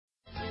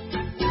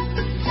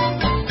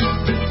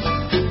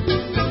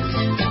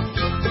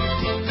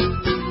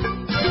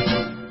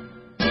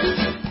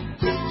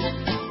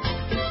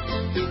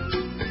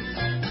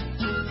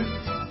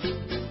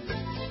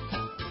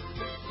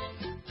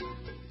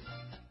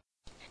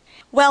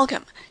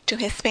Welcome to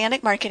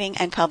Hispanic Marketing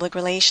and Public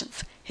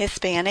Relations,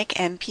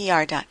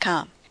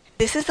 HispanicMPR.com.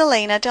 This is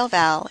Elena Del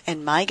Val,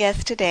 and my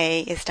guest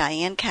today is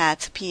Diane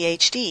Katz,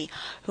 Ph.D.,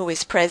 who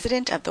is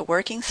president of the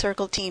Working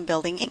Circle Team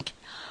Building, Inc.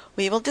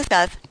 We will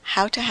discuss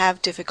how to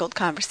have difficult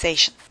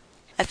conversations.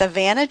 A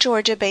Savannah,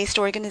 Georgia-based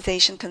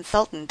organization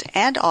consultant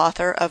and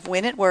author of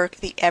Win at Work,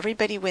 The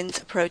Everybody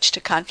Wins Approach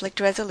to Conflict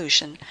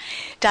Resolution,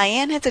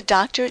 Diane has a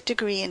doctorate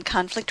degree in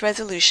conflict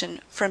resolution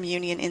from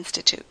Union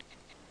Institute.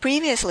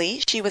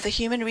 Previously, she was a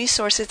human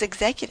resources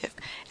executive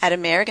at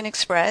American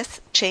Express,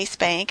 Chase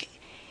Bank,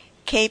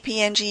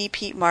 KPMG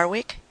Pete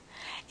Marwick,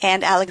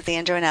 and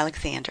Alexander &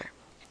 Alexander.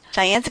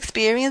 Diane's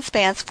experience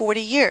spans 40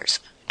 years.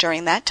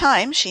 During that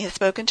time, she has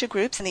spoken to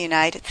groups in the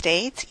United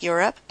States,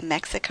 Europe,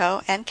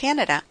 Mexico, and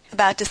Canada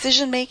about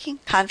decision-making,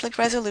 conflict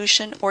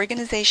resolution,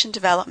 organization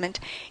development,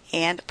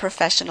 and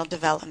professional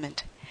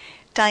development.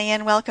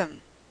 Diane,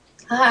 welcome.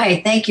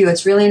 Hi, thank you.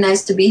 It's really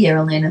nice to be here,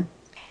 Elena.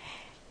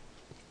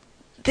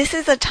 This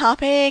is a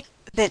topic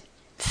that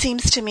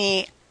seems to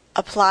me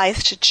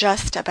applies to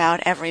just about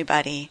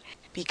everybody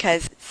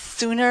because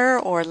sooner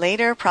or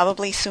later,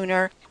 probably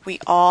sooner, we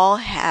all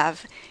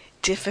have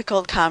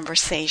difficult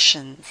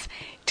conversations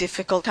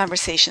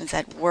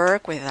at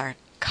work with our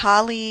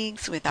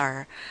colleagues, with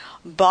our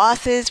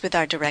bosses, with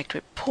our direct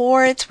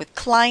reports, with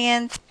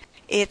clients.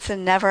 It's a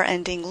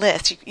never-ending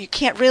list. You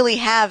can't really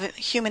have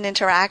human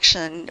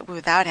interaction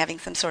without having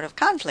some sort of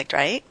conflict,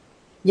 right?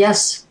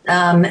 Yes,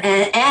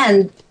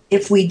 and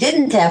if we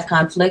didn't have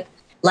conflict,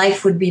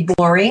 life would be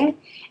boring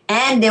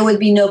and there would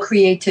be no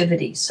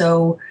creativity.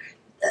 So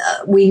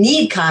we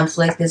need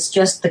conflict. It's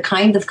just the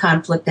kind of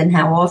conflict and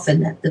how often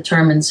that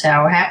determines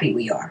how happy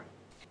we are.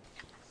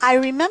 I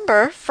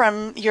remember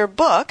from your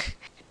book,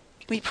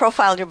 we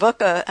profiled your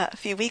book a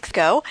few weeks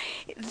ago,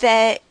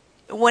 that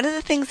one of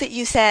the things that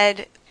you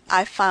said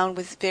I found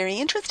was very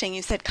interesting.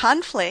 You said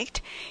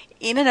conflict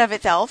in and of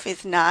itself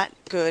is not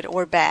good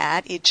or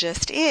bad. It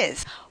just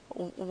is.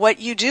 What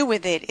you do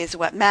with it is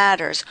what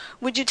matters.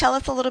 Would you tell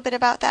us a little bit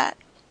about that?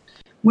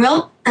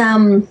 Well,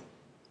 from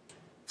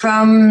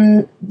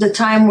the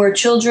time we're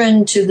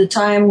children to the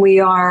time we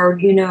are,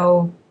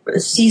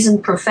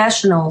 seasoned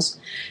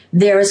professionals,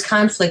 there is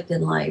conflict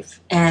in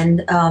life.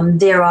 And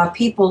there are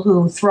people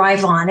who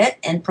thrive on it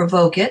and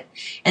provoke it.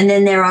 And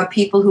then there are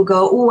people who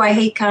go, oh, I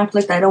hate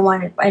conflict. I don't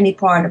want any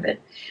part of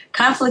it.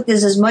 Conflict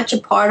is as much a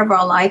part of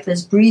our life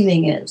as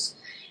breathing is.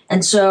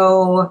 And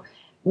so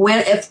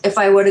if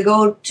I were to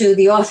go to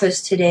the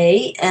office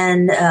today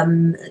and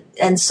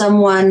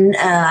someone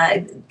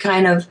I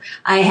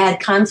had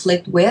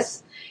conflict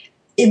with,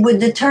 it would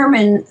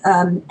determine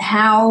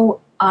how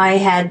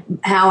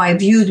I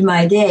viewed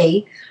my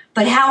day,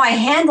 but how I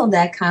handle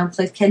that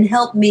conflict can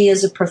help me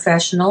as a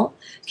professional,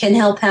 can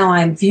help how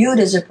I'm viewed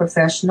as a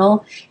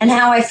professional, and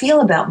how I feel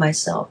about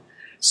myself.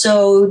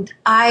 So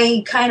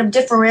I kind of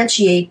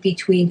differentiate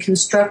between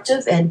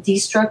constructive and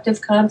destructive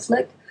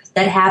conflict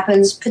that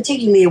happens,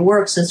 particularly at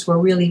work, since we're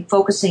really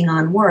focusing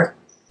on work.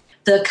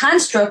 The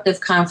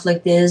constructive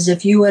conflict is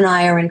if you and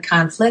I are in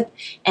conflict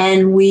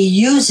and we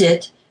use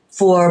it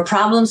for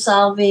problem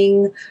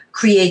solving,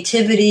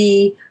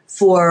 creativity,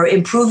 for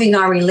improving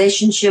our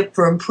relationship,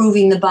 for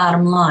improving the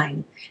bottom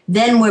line.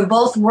 Then we're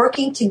both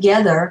working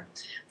together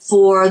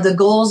for the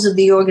goals of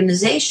the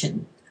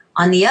organization.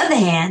 On the other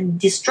hand,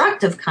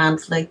 destructive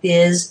conflict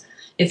is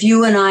if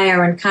you and I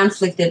are in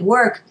conflict at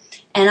work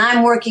and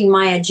I'm working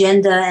my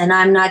agenda and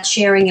I'm not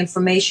sharing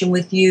information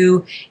with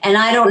you and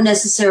I don't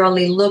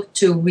necessarily look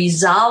to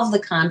resolve the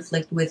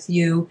conflict with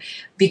you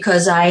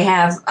because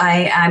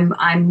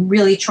I'm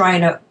really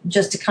trying to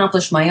just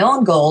accomplish my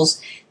own goals,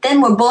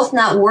 then we're both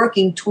not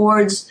working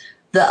towards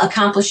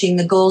accomplishing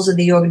the goals of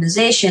the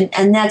organization,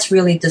 and that's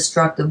really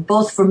destructive,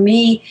 both for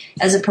me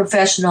as a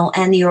professional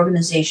and the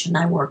organization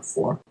I work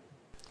for.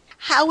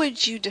 How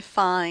would you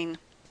define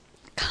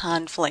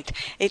conflict?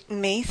 It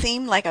may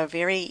seem like a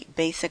very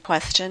basic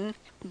question,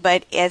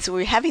 but as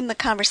we're having the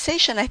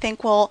conversation, I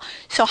think, well,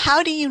 so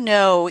how do you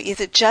know?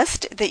 Is it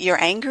just that you're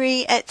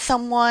angry at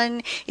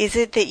someone? Is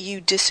it that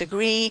you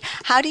disagree?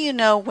 How do you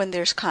know when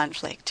there's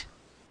conflict?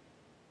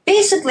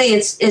 Basically,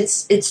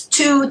 it's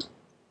two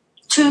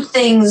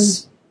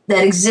things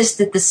that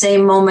exist at the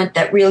same moment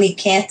that really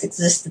can't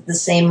exist at the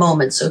same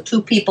moment. So two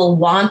people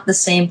want the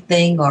same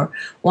thing or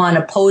want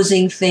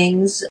opposing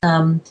things.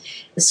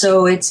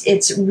 So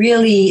it's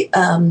really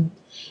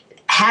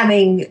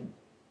having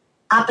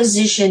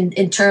opposition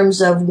in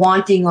terms of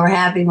wanting or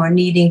having or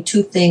needing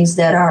two things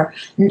that are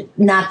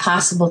not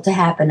possible to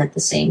happen at the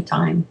same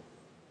time.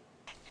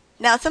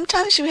 Now,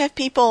 sometimes you have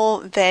people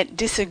that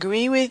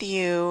disagree with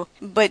you,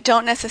 but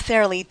don't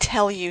necessarily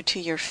tell you to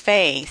your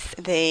face.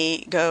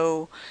 They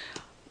go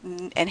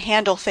and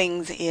handle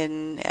things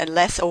in a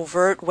less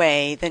overt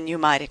way than you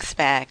might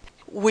expect.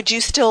 Would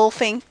you still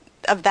think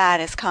of that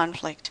as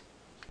conflict?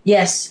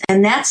 Yes,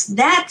 and that's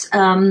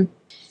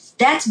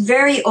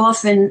very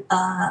often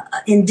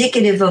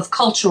indicative of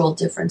cultural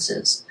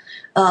differences,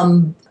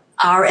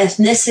 our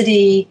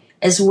ethnicity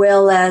as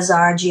well as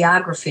our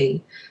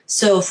geography.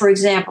 So, for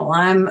example,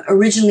 I'm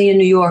originally a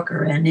New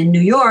Yorker, and in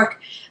New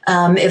York,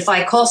 if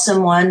I call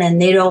someone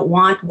and they don't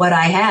want what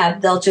I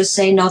have, they'll just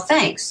say no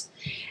thanks.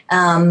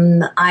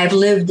 I've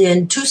lived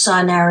in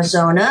Tucson,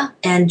 Arizona,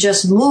 and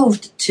just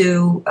moved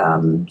to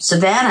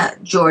Savannah,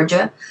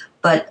 Georgia.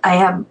 But I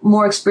have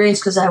more experience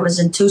because I was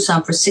in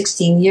Tucson for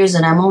 16 years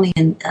and I'm only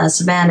in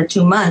Savannah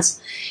 2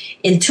 months.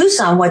 In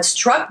Tucson, what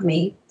struck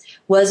me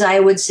was I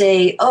would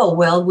say, oh,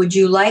 well, would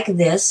you like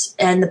this?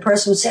 And the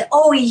person would say,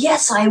 oh,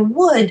 yes, I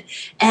would.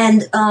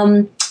 And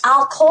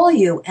I'll call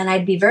you. And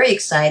I'd be very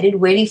excited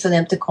waiting for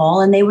them to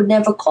call. And they would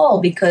never call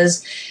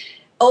because,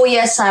 oh,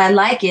 yes, I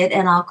like it,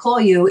 and I'll call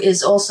you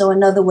is also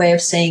another way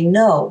of saying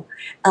no.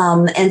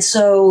 And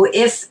so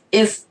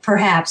if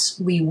perhaps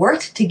we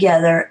worked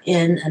together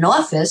in an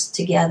office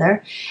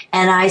together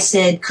and I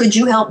said, could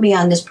you help me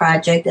on this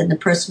project? And the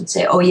person would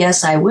say, oh,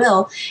 yes, I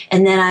will.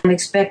 And then I'm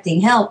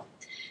expecting help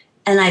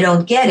and I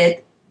don't get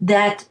it.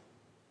 That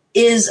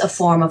is a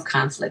form of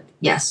conflict.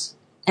 Yes.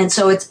 And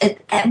so it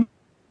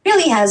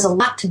really has a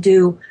lot to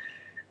do,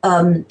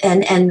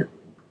 and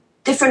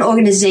different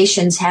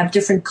organizations have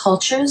different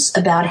cultures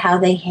about how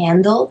they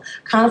handle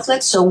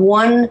conflict. So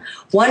one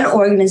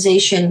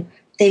organization,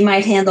 they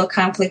might handle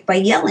conflict by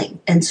yelling.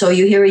 And so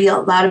you hear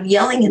a lot of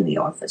yelling in the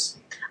office.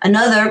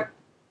 Another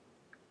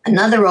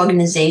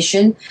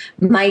organization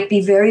might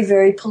be very,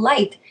 very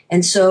polite.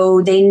 And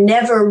so they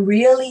never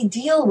really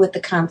deal with the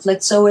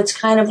conflict. So it's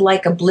kind of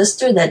like a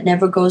blister that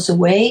never goes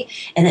away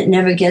and it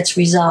never gets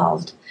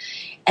resolved.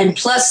 And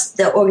plus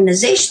the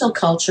organizational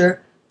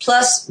culture,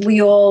 plus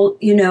we all,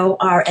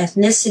 our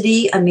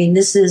ethnicity. I mean,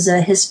 this is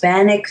a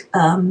Hispanic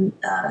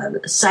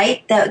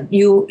site that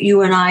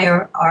you and I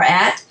are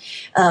at.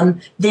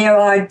 There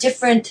are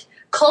different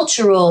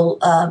cultural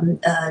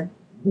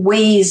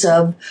ways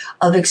of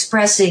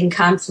expressing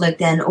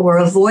conflict or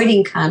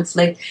avoiding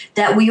conflict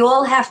that we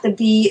all have to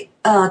be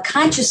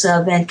conscious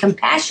of and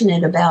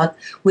compassionate about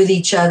with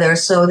each other,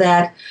 so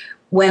that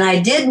when I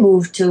did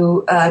move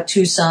to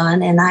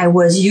Tucson and I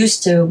was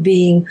used to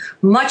being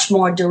much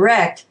more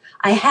direct,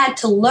 I had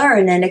to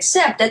learn and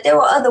accept that there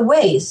were other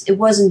ways. It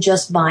wasn't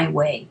just my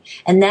way.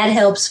 And that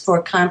helps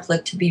for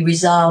conflict to be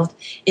resolved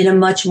in a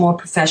much more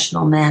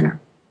professional manner.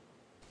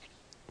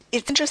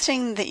 It's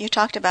interesting that you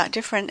talked about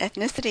different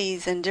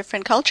ethnicities and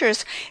different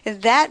cultures.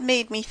 That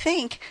made me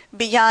think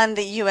beyond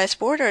the U.S.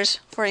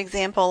 borders, for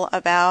example,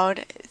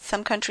 about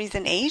some countries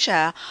in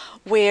Asia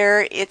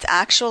where it's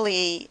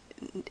actually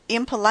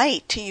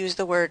impolite to use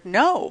the word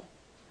no.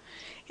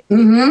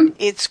 Mm-hmm.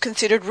 It's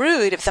considered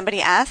rude if somebody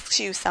asks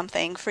you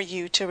something for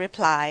you to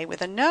reply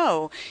with a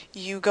no.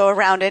 You go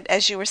around it,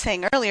 as you were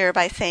saying earlier,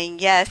 by saying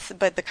yes,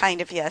 but the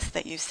kind of yes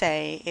that you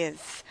say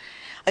is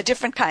a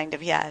different kind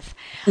of yes.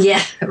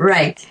 Yeah,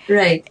 right.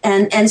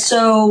 And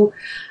so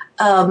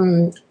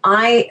that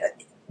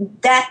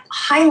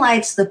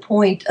highlights the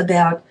point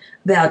about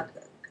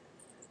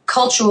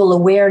cultural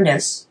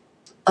awareness,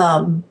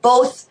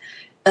 both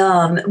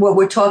what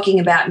we're talking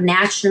about,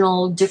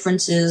 national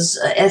differences,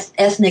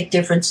 ethnic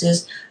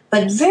differences,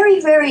 but very,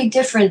 very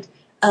different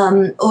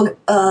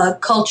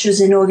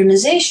cultures and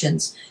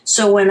organizations.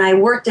 So when I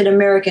worked at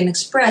American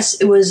Express,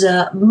 it was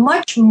a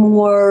much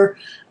more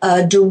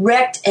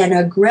direct and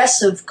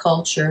aggressive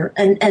culture,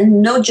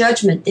 and no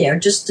judgment there,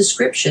 just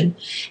description.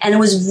 And it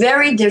was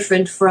very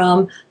different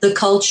from the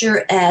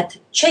culture at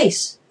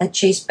Chase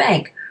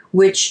Bank,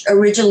 which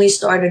originally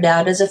started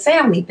out as a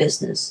family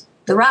business,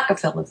 the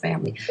Rockefeller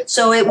family.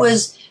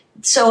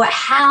 So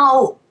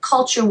how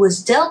conflict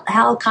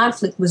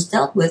was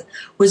dealt with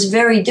was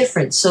very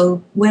different.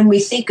 So when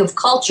we think of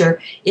culture,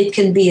 it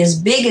can be as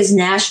big as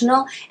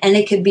national, and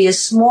it could be as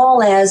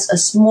small as a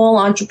small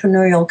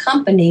entrepreneurial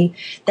company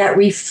that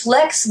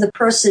reflects the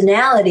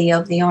personality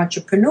of the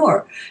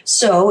entrepreneur.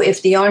 So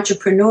if the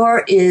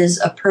entrepreneur is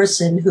a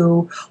person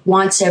who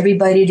wants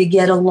everybody to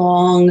get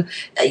along,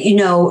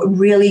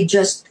 really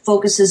just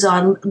focuses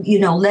on,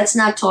 let's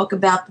not talk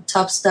about the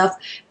tough stuff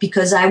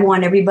because I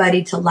want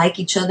everybody to like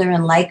each other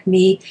and like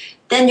me,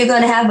 then you're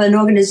going to have an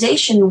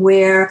organization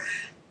where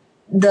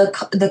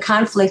the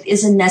conflict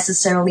isn't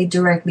necessarily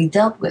directly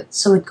dealt with.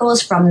 So it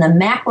goes from the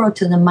macro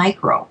to the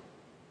micro.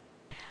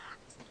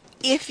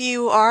 If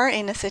you are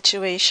in a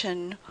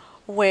situation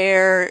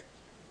where,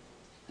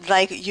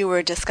 like you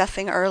were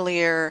discussing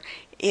earlier,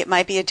 it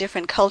might be a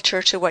different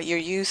culture to what you're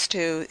used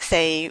to,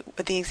 say,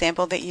 the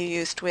example that you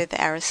used with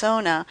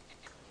Arizona,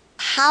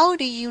 how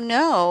do you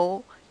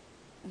know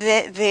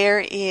that there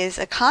is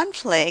a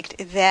conflict,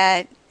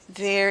 that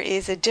there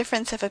is a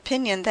difference of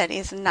opinion that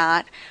is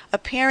not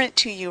apparent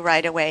to you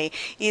right away?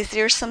 Is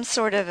there some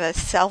sort of a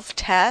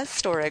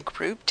self-test or a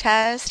group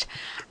test?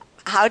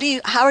 How do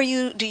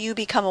you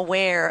become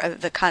aware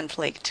of the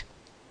conflict?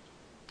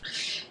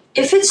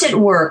 If it's at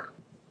work,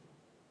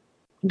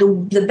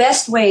 the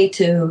best way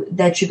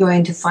that you're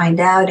going to find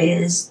out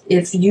is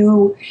if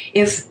you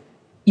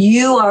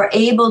are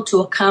able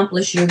to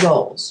accomplish your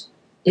goals.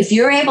 If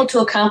you're able to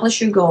accomplish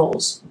your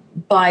goals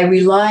by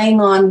relying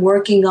on,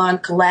 working on,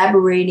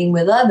 collaborating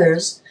with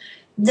others,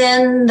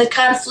 then the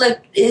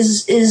conflict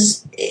is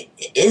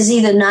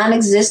either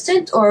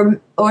non-existent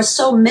or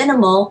so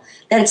minimal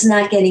that it's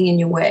not getting in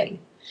your way.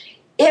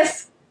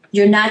 If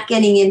you're not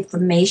getting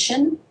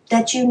information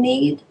that you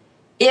need,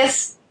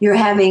 if you're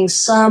having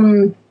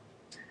some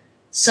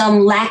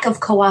lack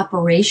of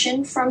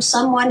cooperation from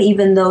someone,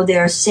 even though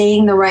they're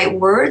saying the right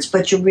words,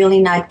 but you're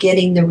really not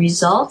getting the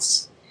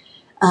results.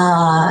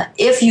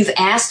 If you've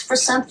asked for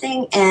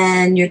something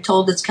and you're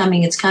told it's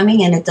coming,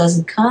 and it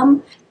doesn't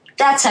come,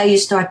 that's how you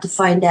start to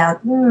find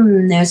out,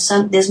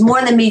 there's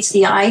more than meets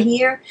the eye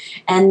here,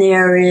 and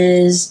there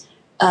is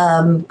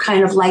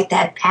kind of like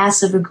that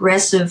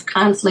passive-aggressive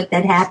conflict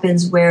that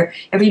happens where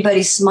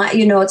everybody smiles.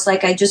 It's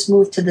like I just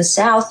moved to the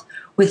South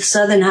with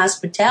Southern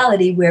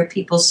hospitality where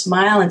people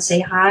smile and say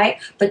hi,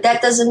 but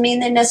that doesn't mean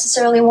they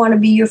necessarily want to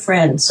be your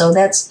friend. So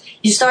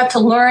you start to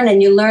learn,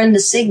 and you learn the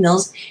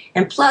signals.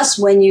 And plus,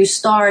 when you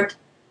start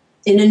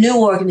in a new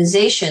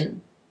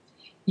organization,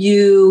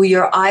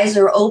 your eyes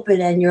are open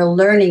and you're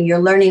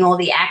learning all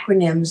the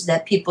acronyms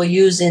that people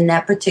use in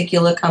that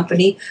particular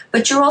company,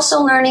 but you're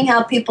also learning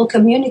how people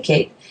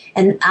communicate.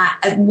 And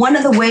one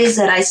of the ways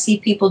that I see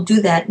people do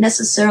that,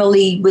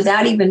 necessarily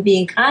without even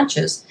being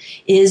conscious,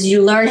 is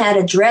you learn how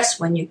to dress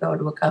when you go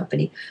to a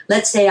company.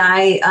 Let's say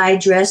I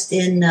dressed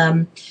in,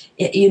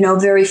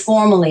 very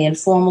formally in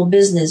formal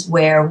business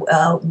wear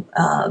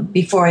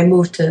before I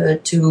moved to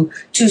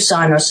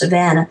Tucson or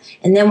Savannah.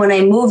 And then when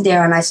I moved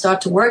there and I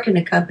start to work in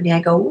a company,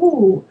 I go,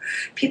 ooh,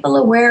 people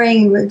are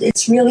wearing,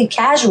 it's really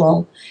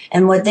casual.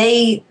 And what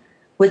they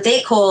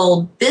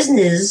call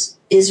business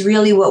is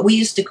really what we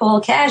used to call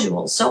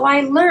casual. So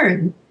I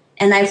learn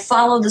and I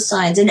follow the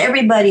signs, and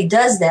everybody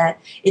does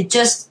that. It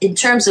just, in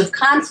terms of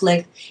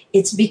conflict,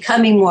 it's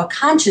becoming more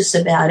conscious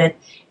about it.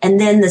 And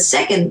then the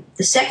second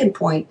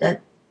point, that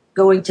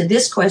going to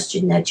this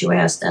question that you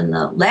asked and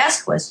the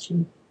last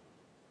question,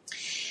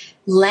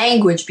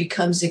 language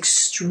becomes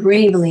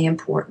extremely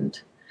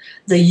important.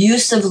 The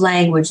use of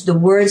language, the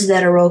words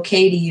that are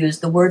okay to use,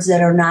 the words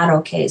that are not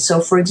okay. So,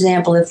 for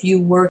example, if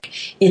you work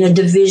in a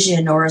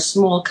division or a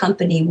small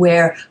company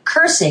where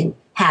cursing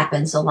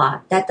happens a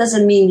lot, that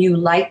doesn't mean you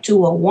like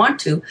to or want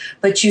to,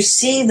 but you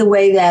see the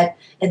way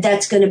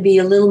that's going to be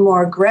a little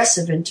more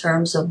aggressive in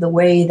terms of the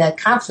way that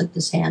conflict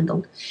is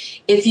handled.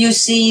 If you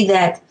see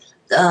that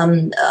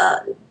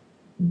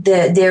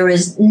there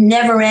is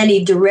never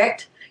any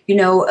direct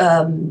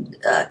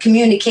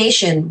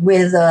communication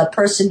with a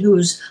person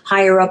who's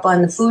higher up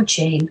on the food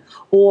chain,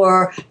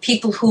 or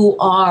people who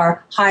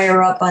are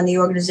higher up on the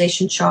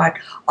organization chart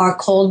are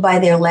called by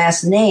their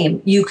last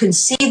name, you can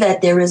see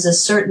that there is a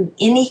certain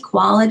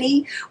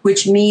inequality,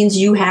 which means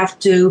you have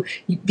to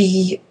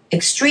be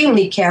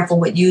extremely careful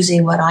with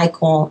using what I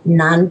call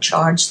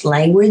non-charged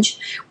language,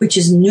 which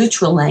is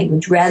neutral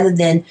language, rather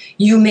than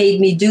you made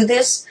me do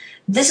this.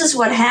 This is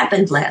what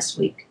happened last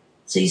week.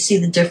 So you see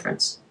the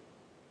difference.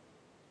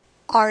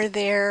 Are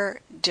there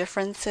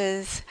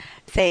differences,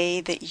 say,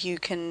 that you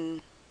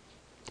can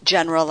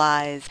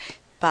generalize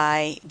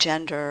by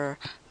gender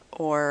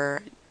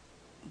or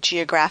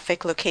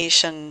geographic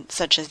location,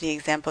 such as the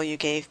example you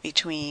gave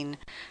between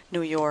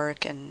New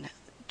York and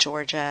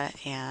Georgia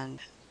and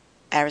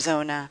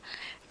Arizona?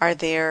 Are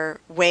there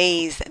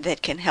ways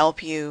that can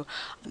help you,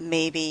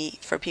 maybe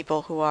for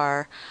people who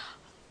are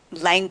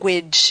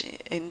language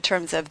in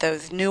terms of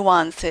those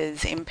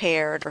nuances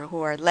impaired, or who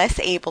are less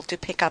able to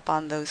pick up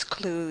on those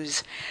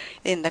clues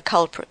in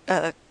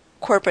the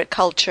corporate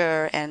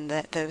culture and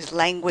those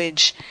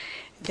language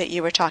that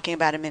you were talking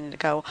about a minute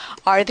ago?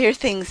 Are there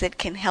things that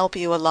can help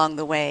you along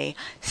the way,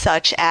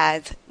 such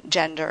as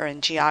gender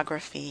and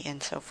geography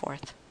and so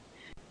forth?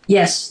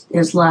 Yes,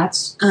 there's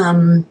lots.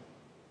 One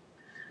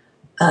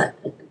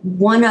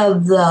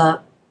of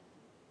the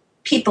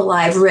people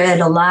I've read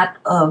a lot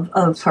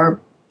of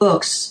her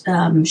books,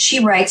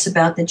 she writes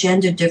about the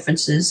gender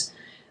differences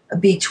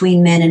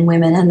between men and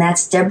women, and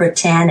that's Deborah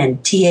Tannen,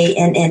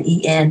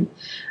 Tannen.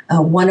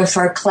 One of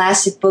her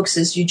classic books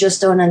is You Just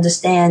Don't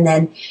Understand,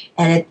 and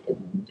it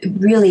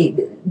really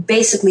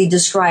basically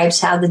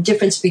describes how the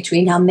difference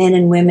between how men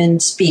and women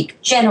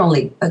speak.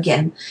 Generally,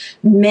 again,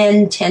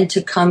 men tend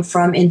to come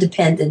from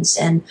independence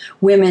and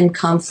women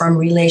come from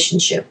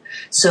relationship.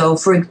 So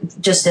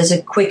just as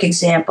a quick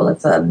example,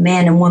 if a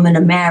man and woman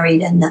are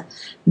married and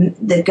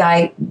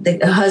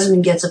the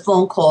husband gets a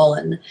phone call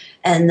and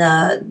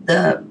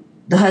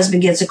the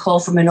husband gets a call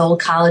from an old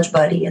college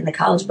buddy, and the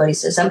college buddy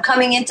says, I'm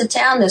coming into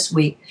town this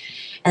week.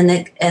 And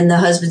the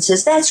husband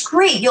says, that's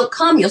great. You'll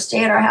come. You'll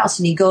stay at our house.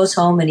 And he goes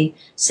home and he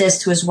says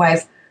to his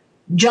wife,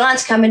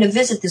 John's coming to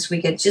visit this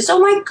weekend. She says, oh,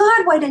 my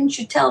God, why didn't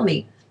you tell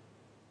me?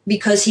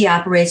 Because he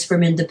operates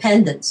from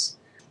independence.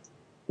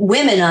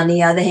 Women, on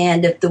the other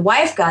hand, if the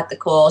wife got the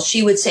call,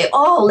 she would say,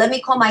 oh, let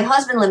me call my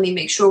husband. Let me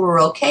make sure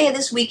we're okay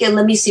this weekend.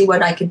 Let me see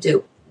what I could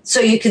do. So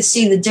you could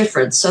see the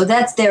difference. So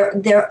that's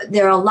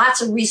there are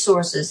lots of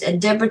resources, and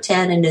Deborah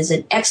Tannen is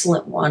an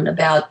excellent one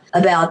about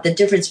the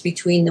difference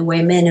between the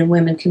way men and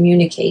women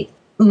communicate.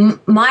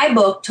 My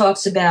book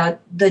talks about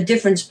the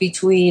difference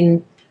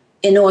between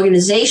in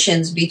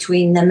organizations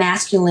between the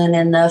masculine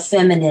and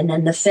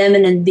the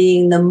feminine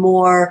being the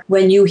more,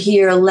 when you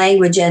hear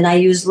language, and I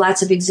use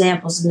lots of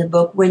examples in the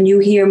book, when you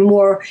hear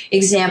more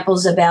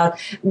examples about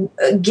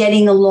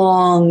getting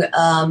along,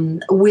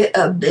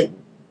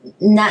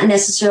 not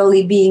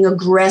necessarily being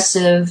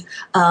aggressive,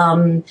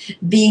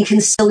 being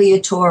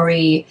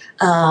conciliatory,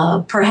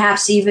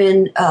 perhaps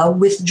even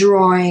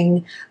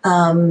withdrawing.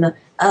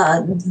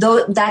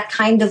 That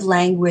kind of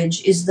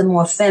language is the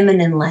more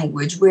feminine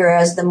language,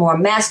 whereas the more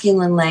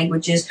masculine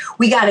language is,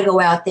 we got to go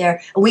out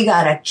there and we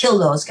got to kill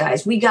those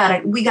guys. We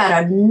got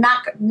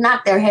to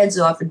knock their heads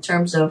off in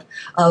terms of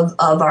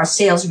our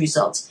sales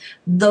results.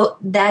 Though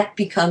that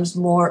becomes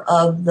more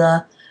of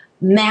the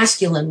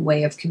masculine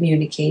way of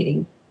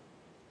communicating.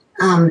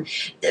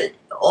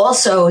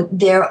 Also,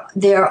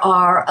 there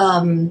are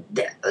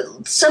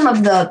some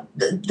of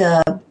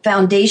the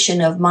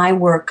foundation of my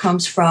work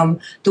comes from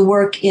the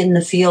work in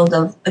the field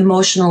of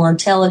emotional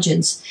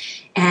intelligence,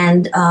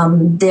 and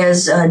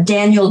there's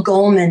Daniel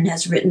Goleman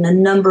has written a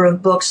number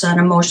of books on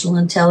emotional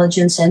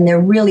intelligence, and they're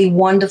really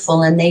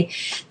wonderful, and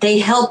they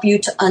help you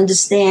to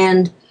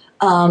understand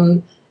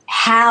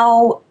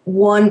how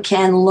one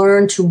can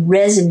learn to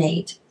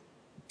resonate,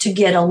 to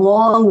get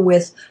along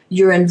with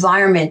your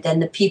environment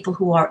and the people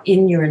who are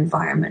in your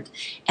environment.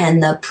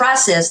 And the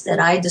process that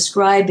I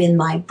describe in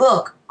my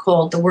book,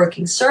 called The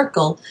Working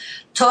Circle,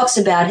 talks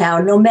about how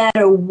no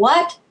matter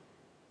what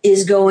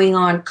is going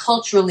on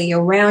culturally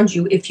around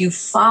you, if you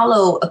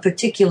follow a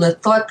particular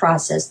thought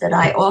process that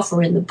I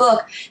offer in the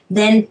book,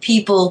 then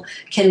people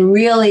can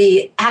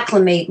really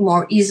acclimate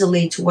more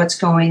easily to what's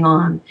going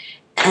on.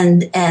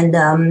 And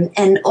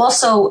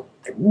also,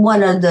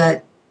 one of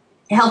the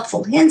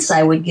helpful hints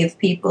I would give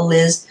people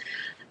is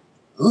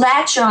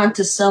latch on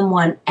to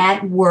someone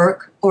at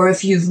work, or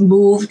if you've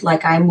moved,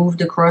 like I moved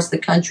across the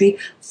country,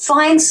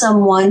 find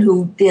someone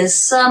who there's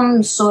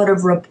some sort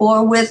of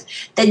rapport with,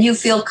 that you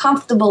feel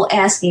comfortable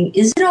asking,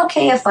 is it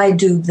okay if I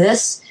do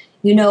this?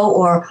 You know,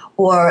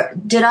 or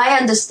did I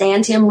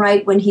understand him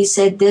right when he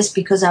said this,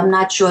 because I'm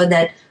not sure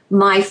that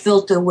my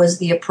filter was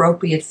the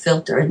appropriate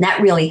filter. And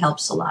that really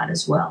helps a lot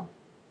as well.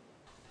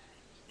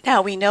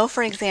 Now, we know,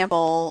 for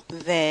example,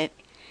 that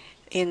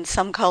in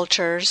some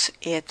cultures,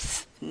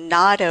 it's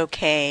not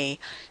okay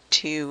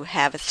to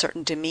have a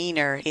certain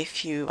demeanor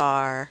if you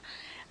are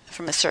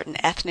from a certain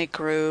ethnic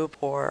group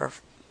or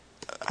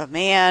a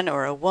man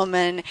or a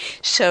woman,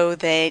 so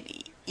that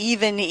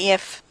even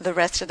if the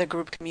rest of the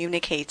group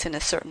communicates in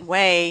a certain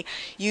way,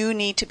 you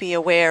need to be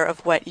aware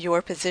of what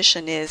your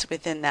position is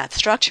within that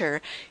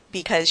structure,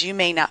 because you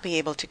may not be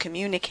able to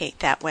communicate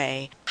that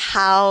way.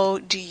 How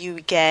do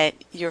you get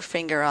your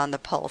finger on the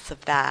pulse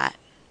of that?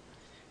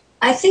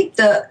 I think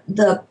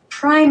the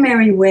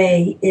primary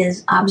way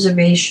is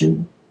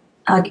observation.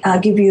 I'll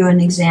give you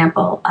an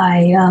example.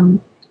 I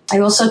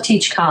also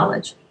teach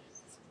college.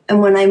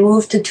 And when I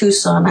moved to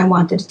Tucson, I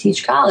wanted to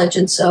teach college.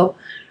 And so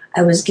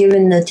I was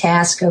given the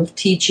task of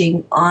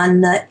teaching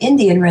on the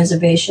Indian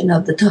reservation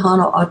of the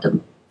Tohono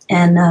O'odham.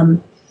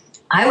 And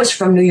I was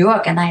from New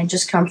York, and I had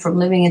just come from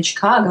living in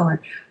Chicago. And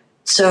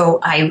so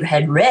I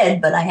had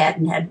read, but I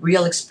hadn't had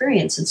real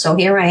experience. And so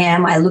here I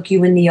am. I look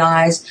you in the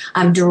eyes.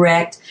 I'm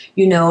direct,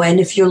 and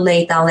if you're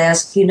late, I'll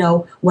ask,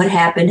 what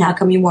happened? How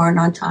come you weren't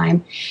on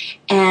time?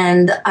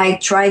 And I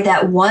tried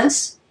that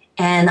once,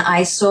 and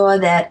I saw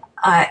that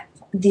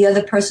the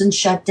other person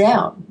shut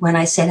down when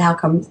I said, how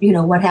come,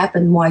 what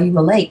happened, why you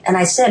were late? And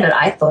I said it,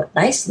 I thought,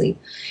 nicely.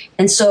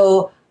 And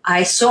so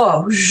I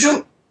saw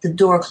the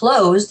door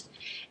closed,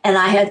 and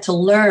I had to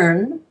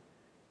learn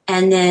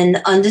and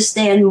then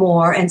understand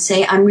more and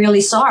say, I'm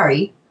really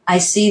sorry. I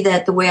see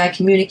that the way I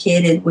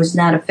communicated was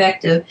not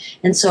effective.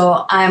 And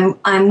so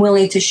I'm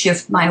willing to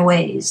shift my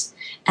ways.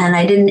 And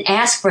I didn't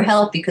ask for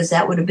help, because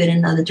that would have been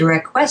another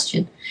direct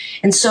question.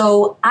 And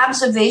so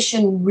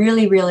observation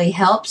really, really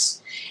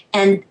helps.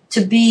 And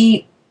to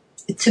be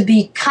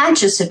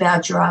conscious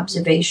about your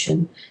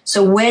observation.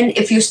 So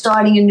if you're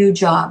starting a new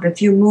job,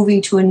 if you're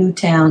moving to a new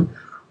town,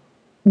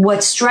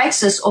 what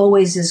strikes us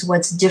always is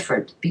what's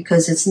different,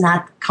 because it's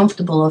not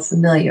comfortable or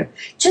familiar.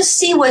 Just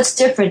see what's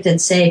different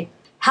and say,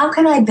 how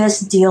can I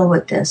best deal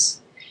with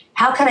this?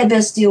 How can I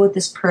best deal with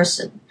this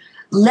person?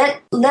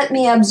 Let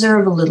me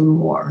observe a little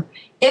more.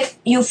 If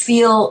you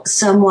feel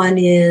someone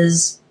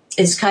is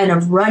kind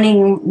of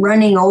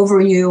running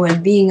over you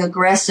and being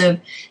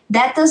aggressive,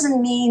 that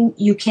doesn't mean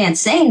you can't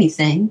say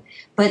anything,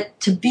 but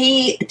to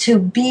be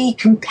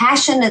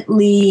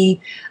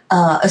compassionately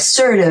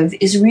assertive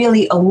is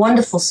really a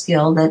wonderful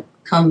skill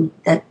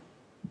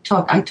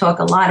I talk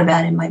a lot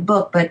about in my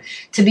book. But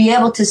to be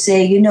able to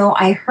say,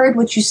 I heard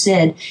what you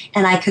said,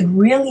 and I could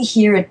really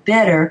hear it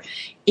better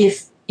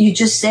if you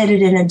just said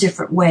it in a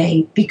different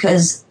way,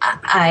 because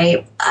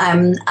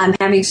I'm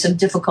having some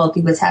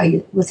difficulty with how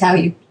you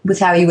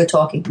were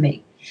talking to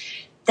me.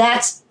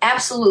 That's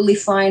absolutely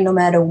fine, no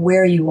matter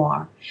where you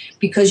are,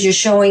 because you're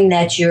showing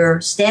that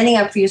you're standing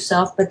up for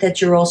yourself, but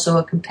that you're also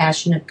a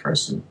compassionate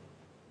person.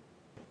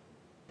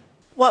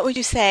 What would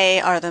you say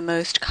are the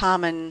most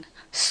common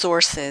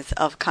sources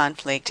of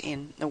conflict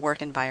in the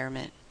work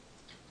environment?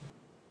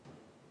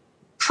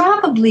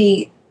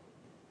 probably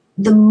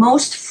the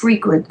most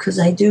frequent, because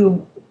I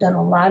do done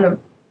a lot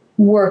of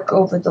work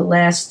over the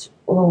last,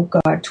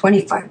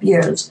 25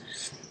 years,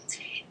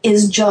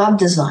 is job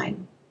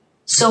design.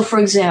 So, for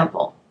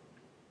example,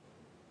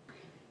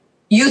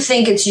 you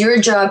think it's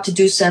your job to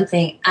do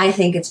something, I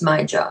think it's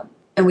my job.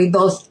 And we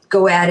both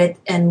go at it,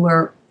 and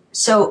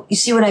so you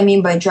see what I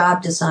mean by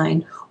job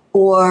design?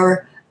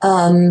 Or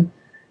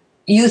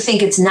you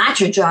think it's not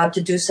your job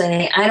to do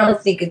something, I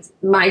don't think it's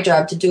my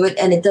job to do it,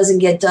 and it doesn't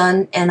get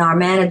done, and our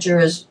manager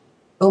is,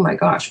 oh my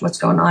gosh, what's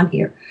going on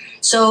here?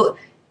 So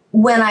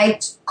when I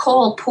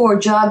call poor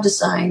job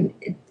design,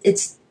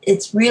 it's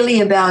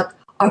really about,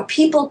 are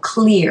people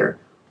clear?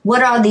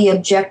 What are the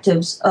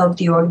objectives of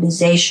the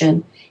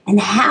organization? And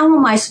how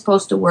am I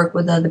supposed to work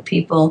with other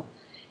people?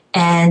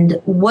 And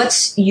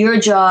what's your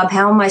job?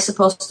 How am I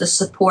supposed to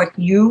support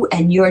you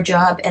and your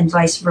job, and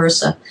vice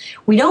versa?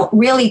 We don't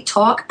really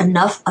talk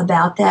enough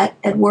about that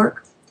at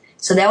work.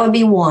 So that would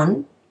be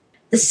one.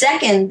 The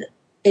second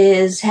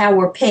is how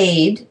we're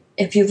paid.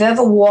 If you've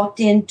ever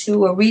walked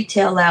into a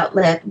retail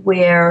outlet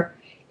where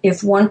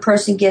if one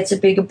person gets a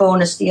bigger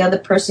bonus, the other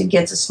person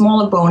gets a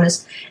smaller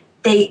bonus,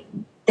 they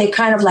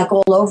kind of like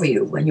all over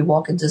you when you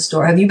walk into the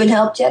store. Have you been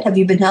helped yet? Have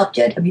you been helped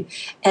yet?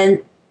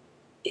 And,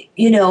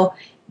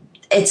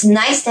 it's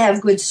nice to have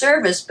good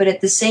service, but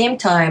at the same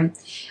time,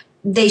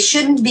 they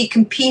shouldn't be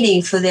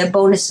competing for their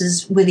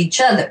bonuses with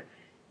each other.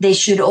 They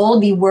should all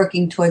be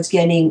working towards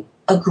getting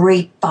a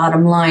great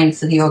bottom line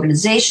for the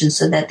organization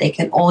so that they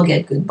can all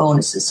get good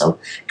bonuses. So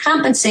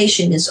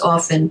compensation is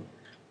often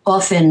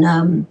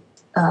a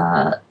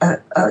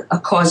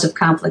cause of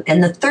conflict.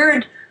 And the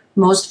third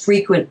most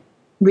frequent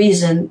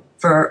reason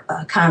for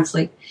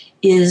conflict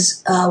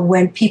is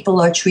when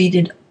people are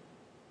treated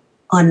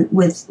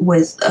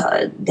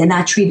they're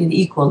not treated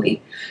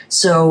equally.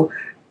 So,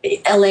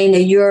 Elena,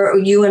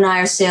 you and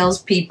I are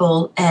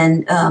salespeople,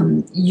 and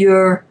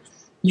you're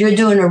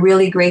doing a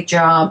really great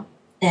job,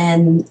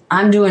 and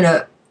I'm doing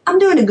a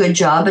good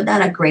job, but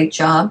not a great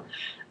job.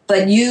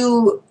 But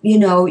you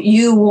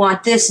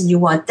want this, and you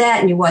want that,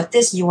 and you want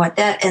this, and you want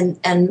that, and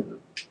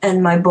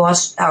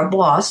our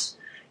boss,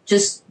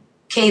 just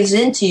caves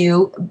into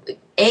you,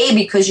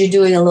 because you're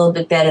doing a little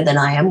bit better than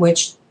I am,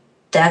 which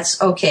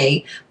that's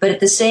okay. But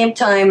at the same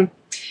time,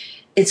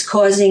 it's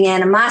causing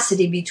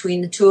animosity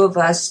between the two of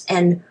us.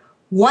 And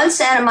once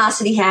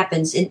animosity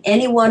happens in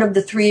any one of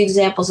the three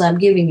examples I'm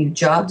giving you,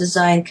 job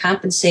design,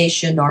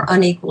 compensation, or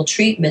unequal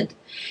treatment,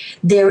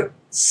 there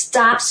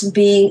stops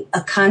being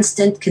a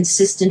constant,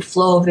 consistent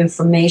flow of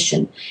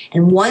information.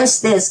 And once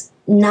there's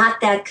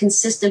not that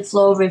consistent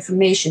flow of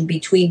information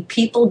between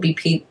people,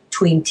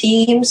 between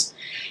teams,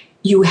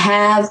 you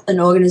have an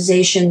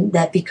organization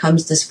that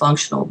becomes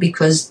dysfunctional,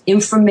 because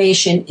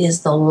information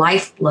is the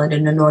lifeblood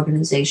in an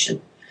organization.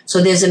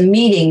 So there's a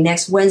meeting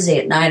next Wednesday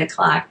at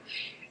 9:00.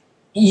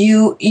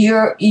 You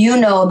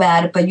know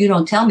about it, but you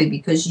don't tell me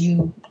because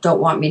you don't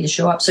want me to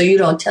show up. So you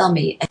don't tell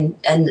me,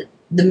 and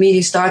the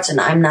meeting starts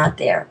and I'm not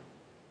there,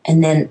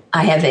 and then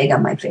I have egg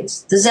on my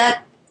face. Does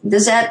that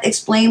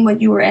explain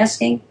what you were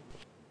asking?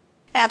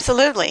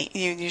 Absolutely.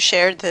 You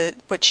shared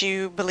what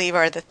you believe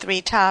are the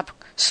three top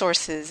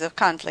sources of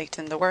conflict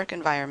in the work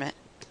environment.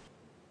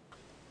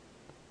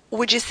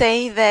 Would you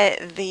say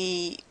that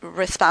the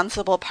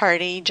responsible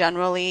party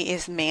generally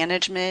is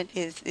management?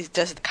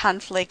 Does the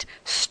conflict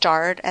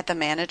start at the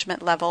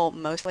management level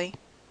mostly?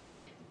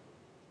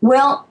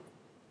 Well,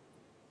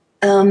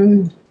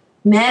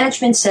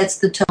 management sets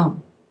the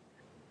tone.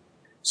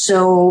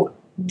 So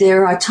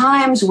there are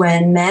times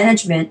when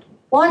management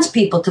wants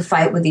people to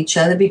fight with each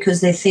other because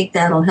they think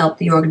that'll help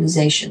the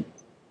organization.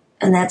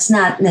 And that's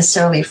not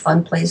necessarily a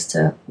fun place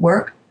to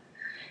work.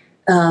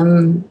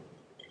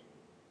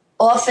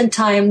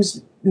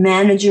 Oftentimes,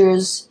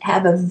 managers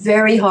have a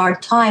very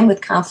hard time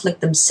with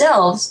conflict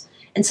themselves,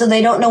 and so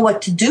they don't know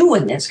what to do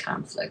when there's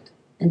conflict.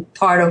 And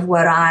part of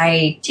what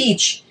I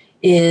teach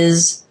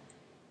is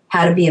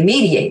how to be a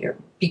mediator,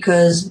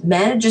 because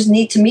managers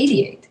need to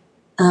mediate.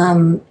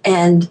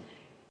 And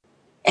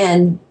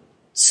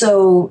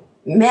so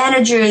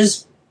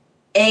managers,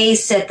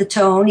 set the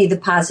tone either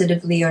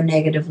positively or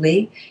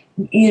negatively.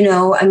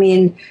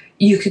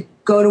 You could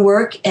go to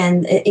work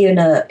and in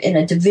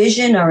a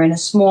division or in a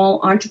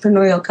small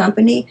entrepreneurial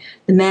company,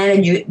 the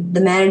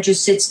manager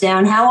sits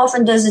down. How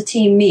often does a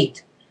team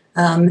meet?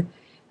 Does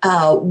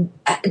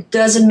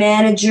a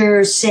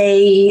manager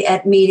say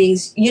at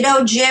meetings,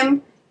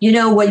 Jim,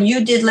 what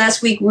you did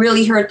last week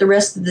really hurt the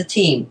rest of the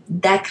team?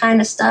 That kind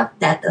of stuff,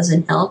 that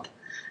doesn't help.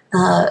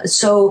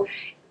 So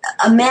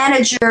a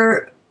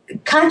manager,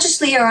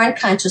 consciously or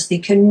unconsciously,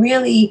 can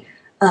really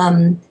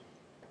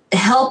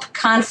help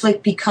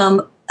conflict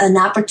become an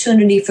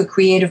opportunity for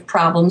creative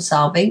problem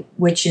solving,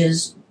 which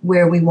is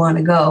where we want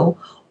to go.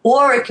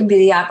 Or it can be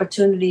the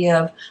opportunity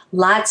of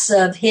lots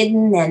of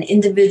hidden and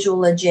individual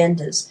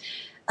agendas.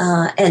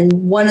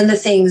 And one of the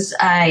things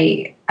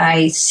I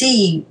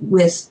see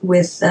with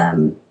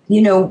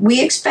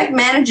we expect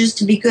managers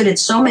to be good at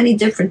so many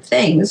different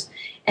things.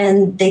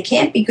 and they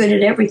can't be good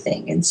at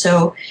everything. And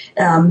so,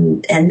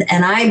 and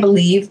I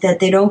believe that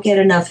they don't get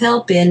enough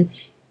help in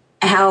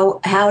how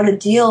to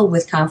deal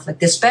with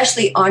conflict,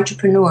 especially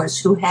entrepreneurs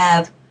who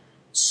have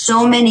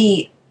so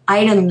many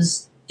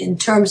items in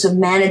terms of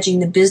managing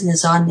the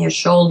business on their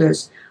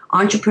shoulders.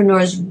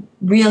 Entrepreneurs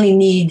really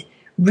need,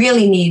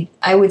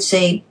 I would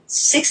say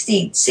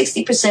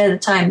 60% of the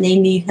time they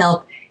need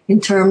help in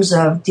terms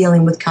of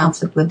dealing with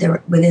conflict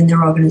within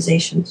their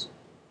organizations.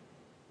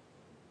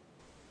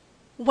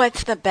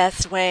 What's the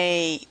best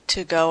way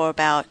to go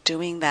about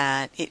doing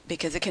that?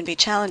 Because it can be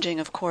challenging,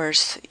 of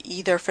course,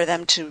 either for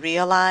them to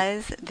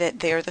realize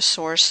that they're the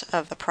source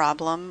of the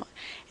problem,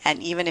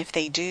 and even if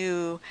they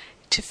do,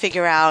 to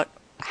figure out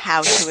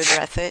how to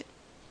address it.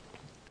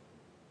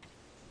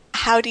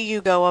 How do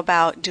you go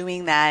about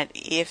doing that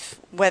if,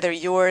 whether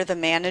you're the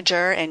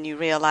manager and you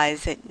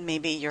realize that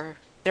maybe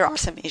there are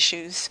some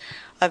issues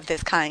of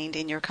this kind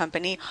in your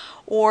company,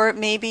 or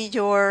maybe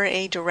you're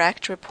a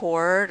direct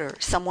report or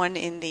someone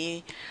in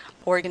the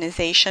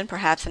organization,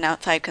 perhaps an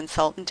outside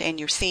consultant, and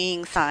you're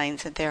seeing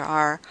signs that there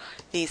are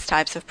these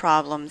types of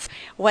problems?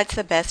 What's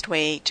the best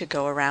way to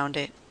go around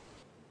it?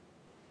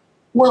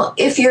 Well,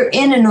 if you're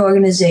in an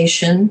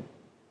organization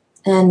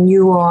and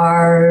you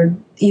are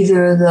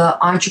either the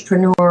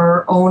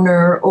entrepreneur,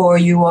 owner, or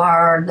you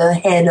are the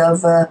head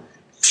of a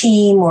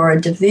team or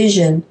a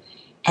division,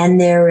 and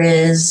there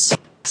is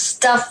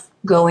stuff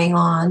going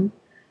on,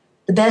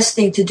 the best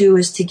thing to do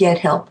is to get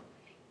help,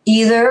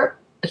 either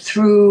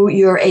through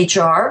your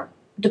HR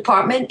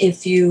department,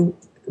 if you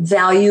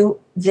value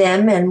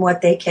them and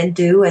what they can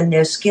do and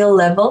their skill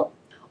level,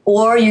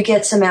 or you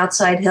get some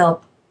outside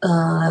help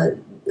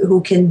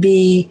who can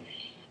give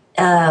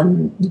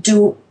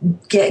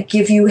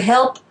you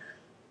help,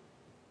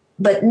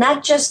 but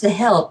not just the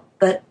help,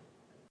 but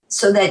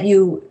so that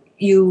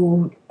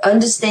you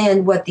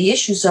understand what the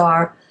issues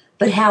are,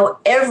 but how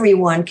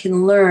everyone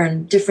can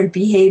learn different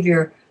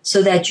behavior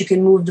so that you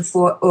can move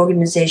the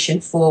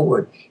organization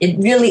forward. It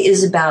really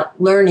is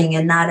about learning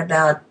and not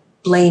about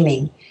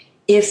blaming.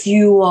 If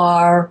you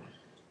are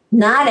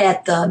not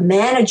at the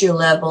manager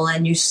level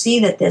and you see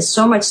that there's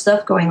so much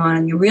stuff going on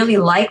and you really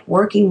like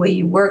working where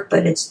you work,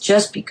 but it's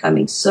just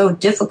becoming so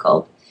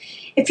difficult,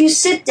 if you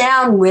sit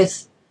down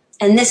with,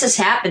 and this has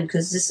happened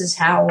because this is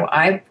how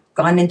I've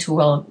gone into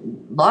a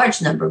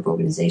large number of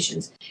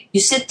organizations,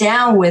 you sit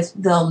down with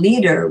the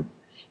leader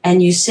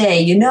and you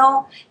say,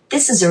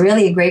 this is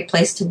really a great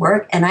place to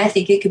work, and I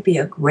think it could be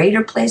a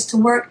greater place to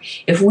work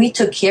if we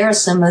took care of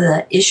some of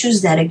the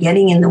issues that are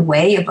getting in the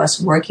way of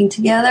us working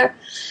together.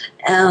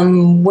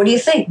 What do you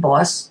think,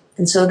 boss?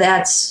 And so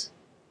that's,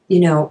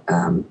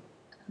 an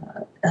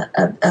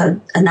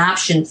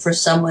option for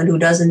someone who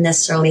doesn't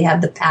necessarily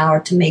have the power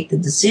to make the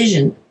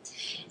decision.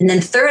 And then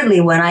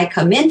thirdly, when I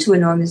come into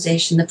an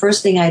organization, the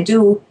first thing I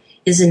do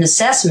is an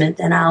assessment,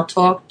 and I'll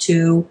talk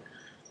to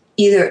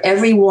either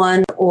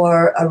everyone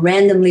or a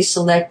randomly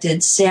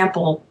selected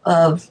sample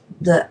of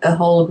a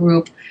whole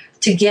group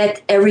to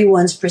get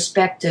everyone's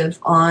perspective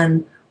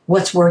on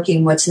what's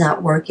working, what's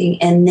not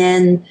working, and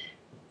then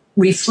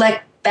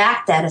reflect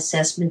back that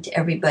assessment to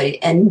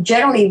everybody. And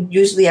generally,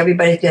 usually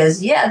everybody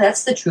goes, yeah,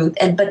 that's the truth.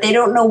 But they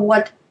don't know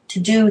what to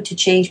do to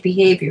change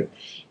behavior.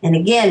 And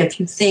again, if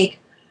you think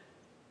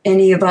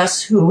any of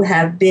us who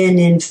have been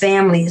in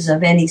families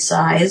of any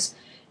size,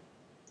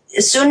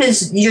 as soon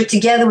as you're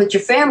together with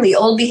your family,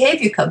 old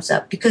behavior comes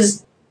up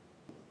because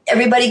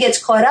everybody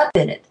gets caught up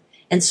in it.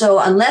 And so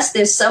unless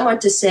there's someone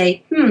to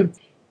say,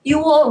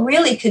 you all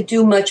really could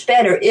do much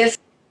better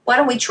why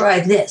don't we try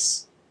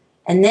this?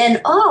 And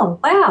then, oh,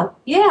 wow,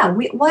 yeah,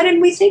 why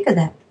didn't we think of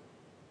that?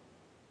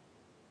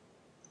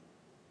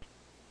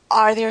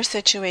 Are there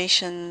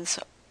situations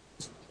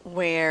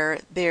where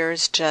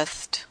there's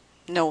just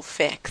no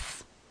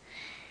fix?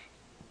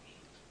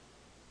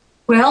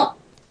 Well,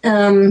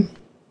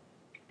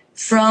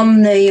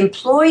 from the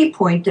employee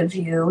point of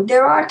view,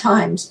 there are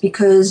times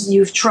because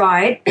you've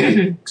tried,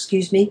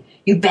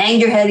 you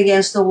banged your head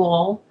against the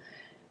wall,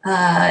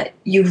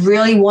 you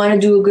really want to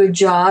do a good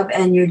job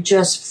and you're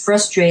just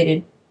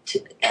frustrated.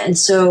 And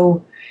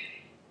so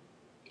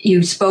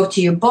you spoke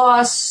to your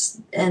boss,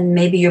 and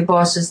maybe your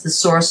boss is the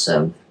source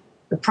of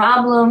the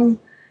problem.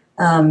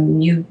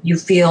 You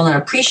feel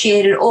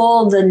unappreciated,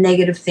 all the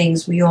negative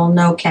things we all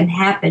know can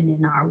happen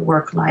in our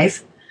work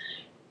life.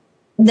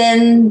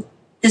 Then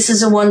this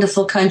is a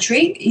wonderful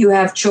country. You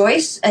have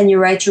choice, and you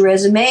write your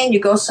resume and you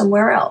go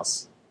somewhere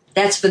else.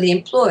 That's for the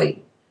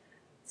employee.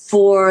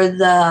 For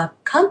the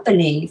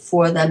company,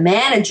 for the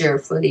manager,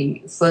 for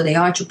the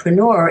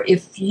entrepreneur,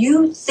 if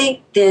you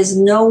think there's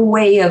no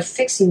way of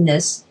fixing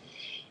this,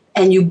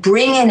 and you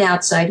bring in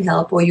outside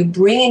help or you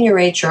bring in your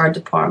HR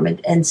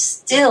department, and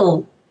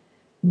still,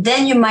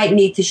 then you might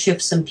need to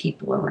shift some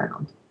people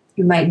around.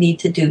 You might need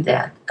to do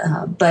that.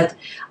 But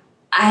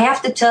I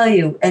have to tell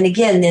you, and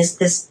again, there's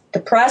the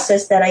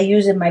process that I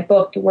use in my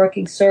book, The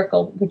Working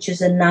Circle, which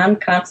is a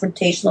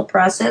non-confrontational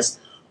process.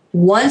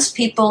 Once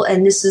people,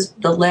 and this is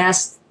the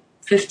last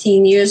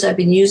 15 years I've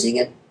been using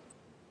it,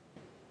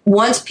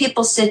 once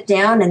people sit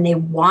down and they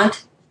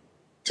want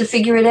to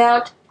figure it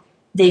out,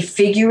 they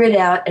figure it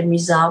out and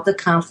resolve the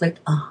conflict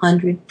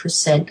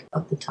 100%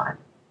 of the time.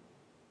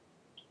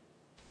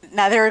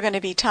 Now, there are going to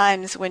be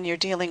times when you're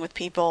dealing with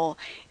people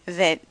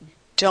that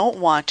don't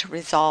want to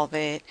resolve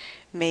it,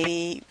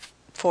 maybe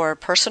for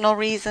personal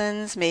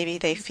reasons, maybe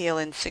they feel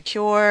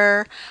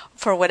insecure,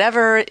 for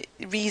whatever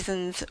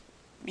reasons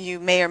you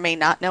may or may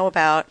not know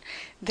about.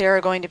 There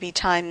are going to be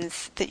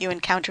times that you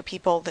encounter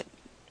people that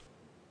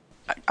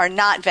are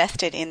not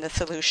vested in the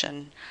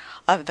solution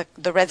of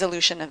the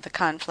resolution of the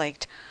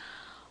conflict.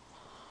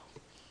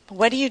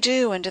 What do you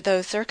do under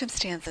those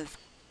circumstances?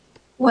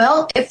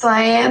 Well, if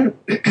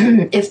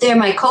they're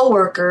my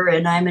coworker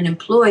and I'm an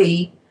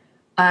employee,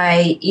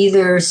 I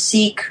either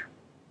seek,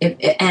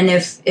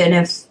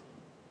 if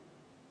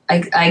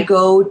I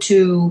go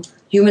to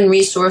human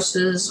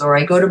resources or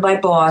I go to my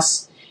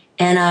boss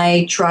and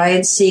I try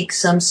and seek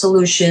some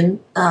solution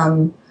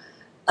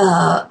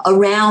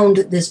around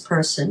this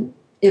person,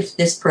 if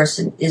this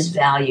person is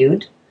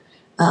valued.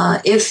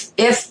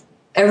 If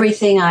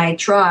everything I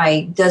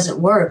try doesn't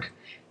work,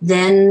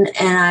 and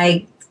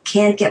I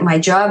can't get my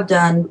job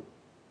done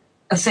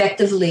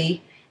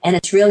effectively, and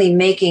it's really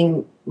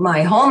making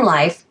my home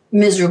life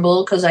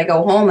miserable because I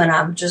go home and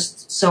I'm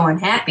just so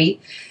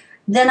unhappy,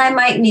 then I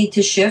might need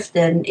to shift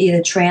and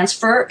either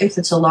transfer if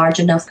it's a large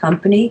enough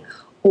company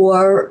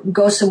or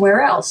go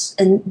somewhere else.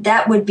 And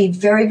that would be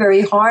very,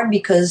 very hard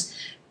because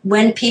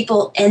when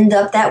people end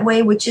up that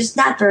way, which is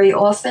not very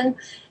often,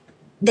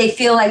 they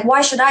feel like,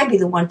 why should I be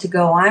the one to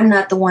go? I'm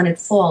not the one at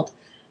fault.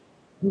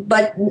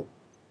 But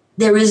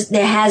there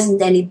hasn't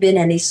been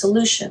any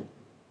solution.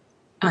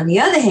 On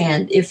the other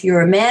hand, if you're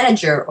a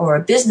manager or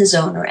a business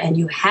owner and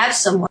you have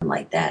someone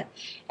like that,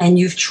 and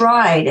you've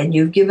tried and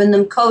you've given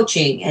them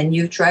coaching and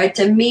you've tried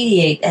to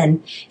mediate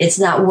and it's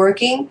not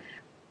working,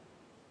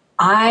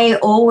 I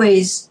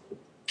always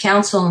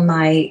counsel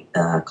my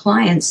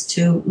clients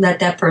to let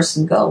that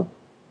person go.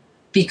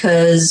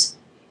 Because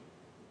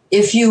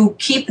if you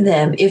keep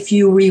them, if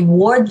you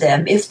reward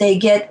them, if they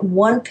get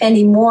 1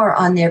 penny more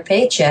on their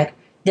paycheck,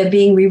 they're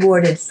being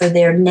rewarded for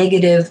their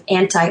negative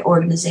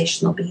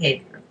anti-organizational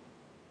behavior.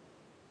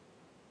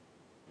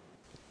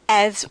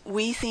 As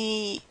we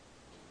see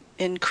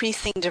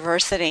increasing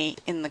diversity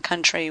in the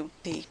country,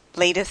 the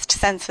latest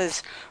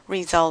census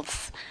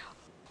results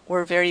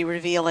were very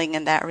revealing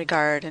in that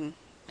regard. And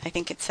I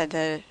think it said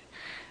the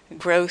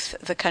growth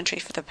of the country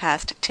for the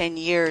past 10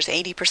 years,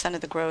 80%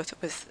 of the growth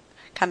was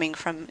coming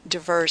from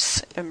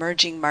diverse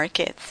emerging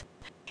markets.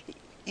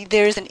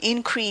 There's an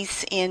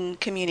increase in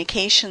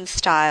communication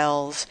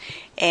styles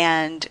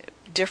and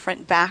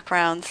different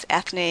backgrounds,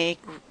 ethnic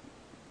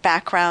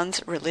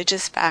backgrounds,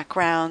 religious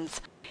backgrounds,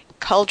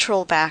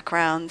 cultural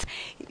backgrounds.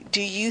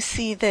 Do you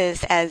see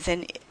this as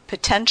a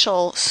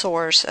potential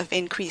source of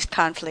increased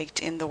conflict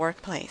in the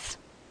workplace?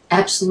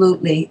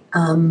 Absolutely.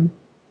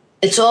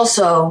 It's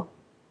also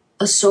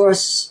a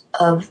source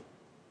of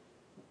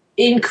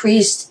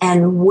increased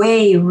and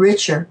way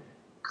richer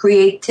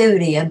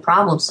creativity and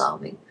problem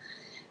solving.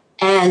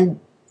 And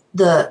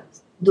the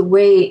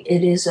way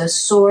it is a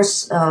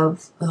source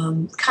of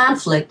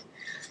conflict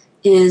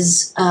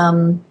is,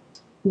 I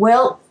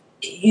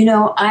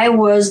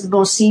was the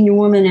most senior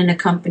woman in a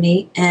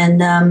company,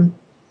 and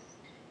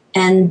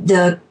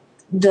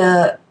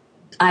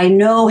I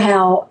know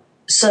how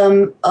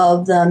some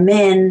of the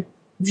men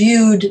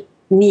viewed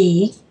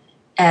me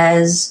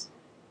as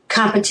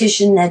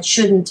competition that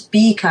shouldn't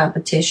be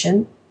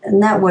competition,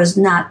 and that was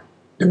not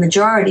the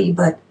majority,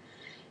 but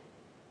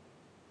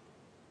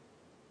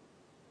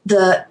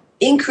the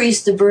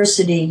increased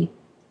diversity,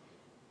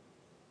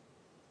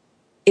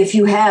 if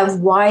you have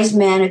wise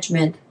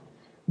management,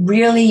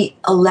 really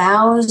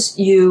allows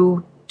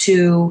you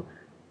to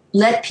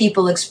let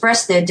people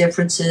express their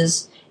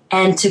differences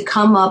and to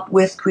come up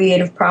with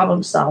creative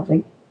problem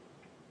solving.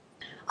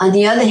 On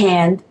the other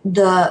hand,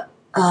 the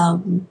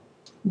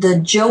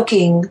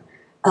joking,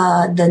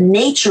 the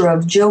nature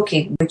of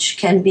joking, which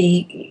can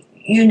be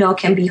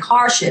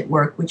harsh at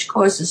work, which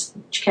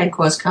can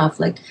cause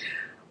conflict.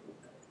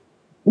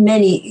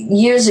 Many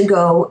years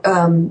ago,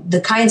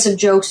 the kinds of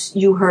jokes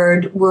you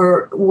heard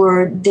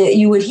were that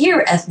you would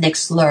hear ethnic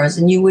slurs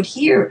and you would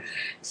hear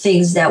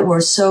things that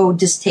were so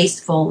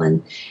distasteful,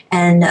 and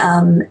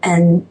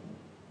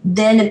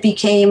then it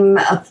became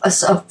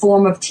a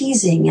form of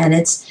teasing, and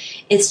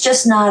it's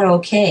just not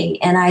okay.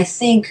 And I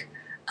think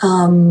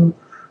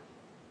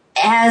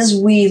as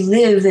we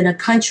live in a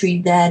country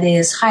that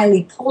is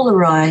highly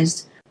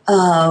polarized,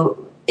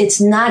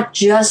 it's not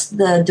just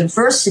the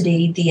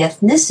diversity, the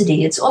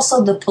ethnicity, it's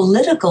also the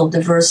political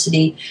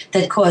diversity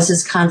that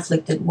causes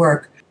conflict at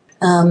work.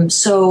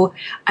 So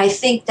I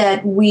think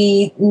that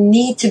we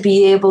need to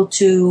be able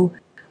to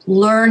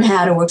learn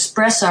how to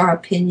express our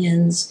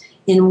opinions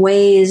in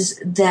ways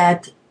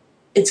that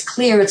it's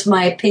clear it's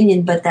my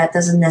opinion, but that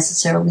doesn't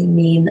necessarily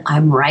mean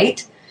I'm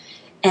right.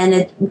 And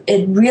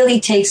it really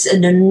takes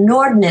an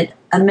inordinate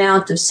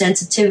amount of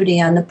sensitivity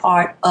on the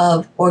part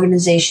of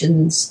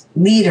organizations'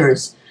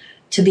 leaders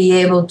to be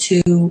able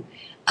to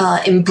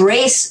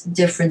embrace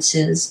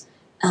differences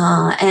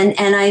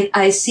And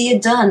I see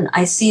it done.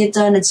 I see it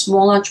done in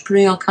small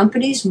entrepreneurial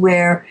companies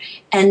where,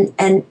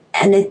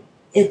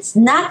 it's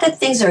not that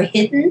things are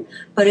hidden,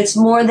 but it's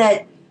more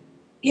that,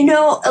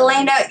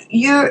 Elena,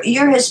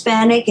 you're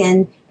Hispanic,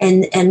 and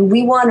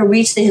we want to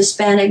reach the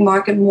Hispanic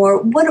market more.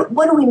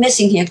 What are we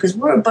missing here? Because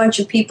we're a bunch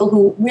of people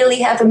who really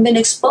haven't been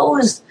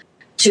exposed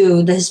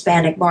to the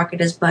Hispanic market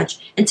as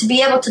much. And to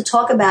be able to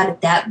talk about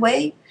it that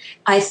way,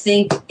 I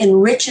think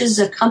enriches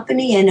a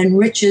company and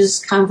enriches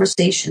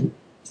conversation.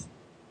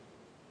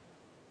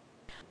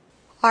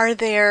 Are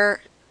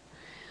there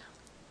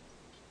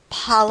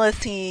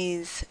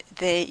policies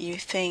that you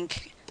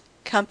think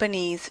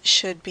companies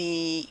should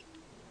be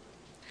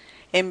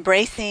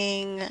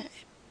embracing,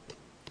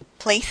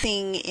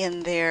 placing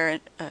in their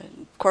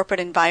corporate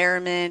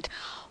environment,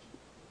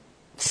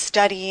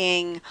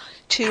 studying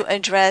to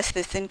address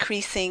this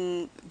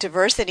increasing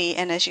diversity?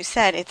 And as you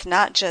said, it's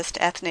not just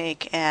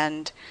ethnic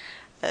and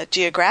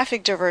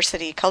geographic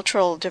diversity,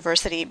 cultural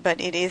diversity,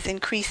 but it is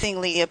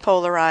increasingly a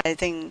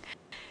polarizing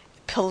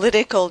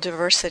political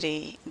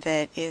diversity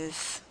that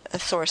is a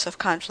source of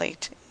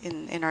conflict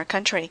in our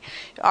country.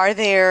 Are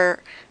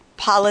there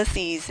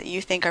policies that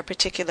you think are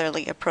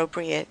particularly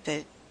appropriate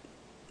that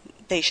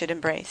they should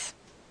embrace?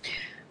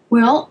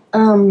 Well,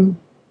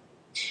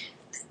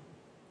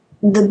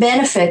 the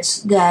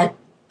benefits that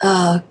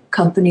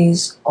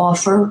companies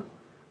offer.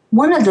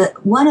 One of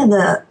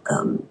the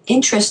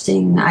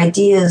interesting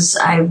ideas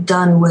I've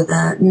done with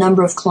a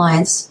number of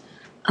clients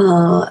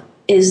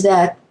is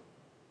that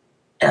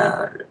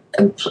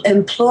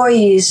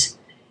employees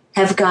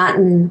have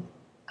gotten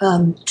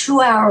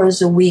 2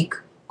 hours a week,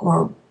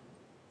 or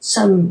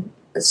some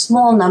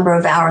small number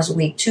of hours a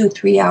week,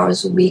 2-3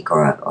 hours a week,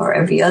 or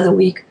every other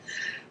week,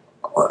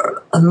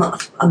 or a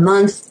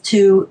month,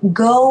 to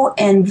go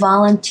and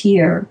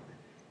volunteer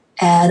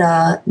at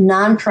a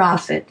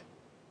nonprofit,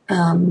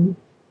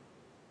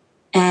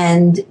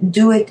 and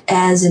do it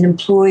as an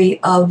employee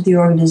of the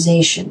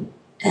organization,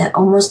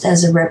 almost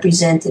as a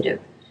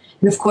representative.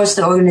 And of course,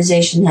 the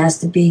organization has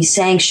to be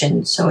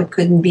sanctioned, so it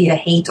couldn't be a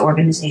hate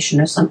organization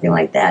or something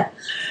like that.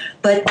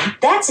 But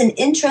that's an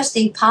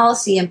interesting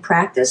policy and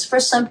practice for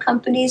some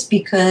companies,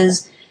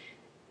 because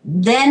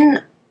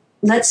then,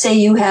 let's say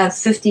you have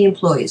 50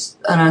 employees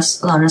on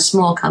a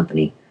small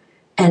company,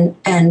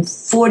 and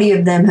 40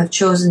 of them have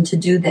chosen to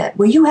do that.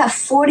 Well, you have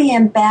 40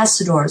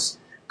 ambassadors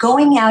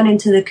going out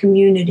into the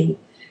community,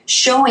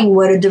 showing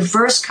what a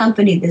diverse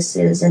company this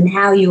is and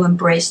how you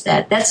embrace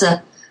that. That's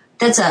a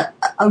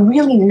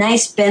really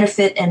nice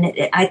benefit, and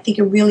I think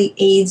it really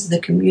aids the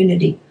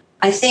community.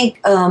 I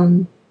think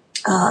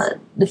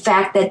the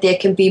fact that there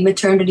can be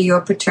maternity or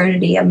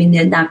paternity, I mean,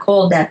 they're not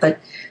called that, but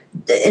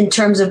in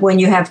terms of when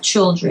you have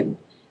children,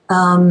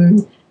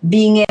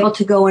 being able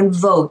to go and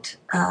vote,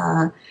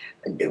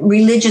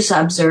 religious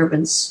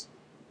observance,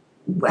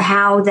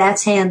 how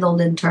that's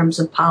handled in terms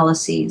of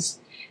policies,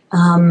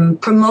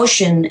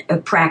 promotion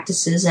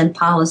practices and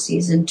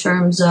policies in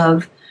terms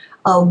of,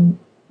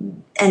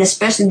 and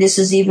especially this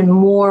is even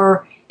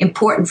more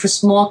important for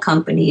small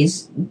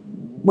companies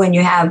when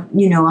you have,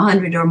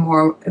 100 or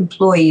more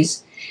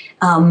employees.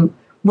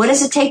 What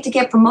does it take to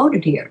get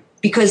promoted here?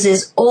 Because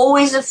there's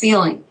always a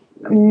feeling,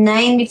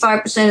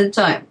 95% of the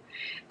time,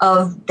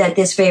 of that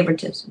there's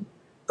favoritism.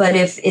 But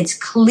if it's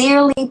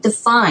clearly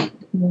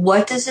defined,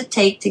 what does it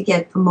take to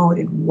get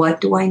promoted?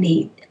 What do I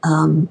need?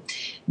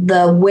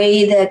 The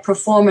way that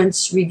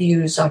performance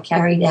reviews are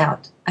carried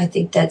out, I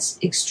think that's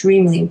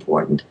extremely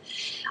important.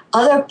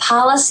 Other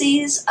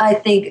policies, I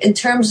think, in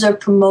terms of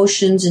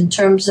promotions, in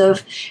terms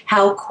of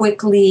how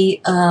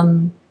quickly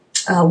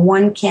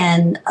one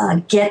can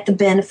get the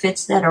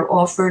benefits that are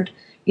offered,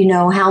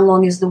 how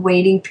long is the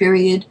waiting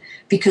period,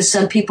 because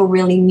some people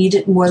really need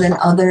it more than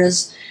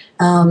others.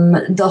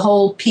 The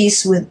whole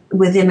piece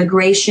with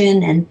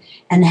immigration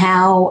and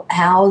how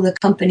the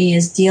company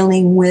is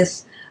dealing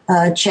with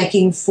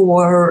checking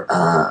for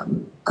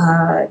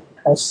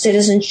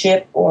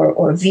citizenship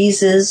or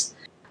visas.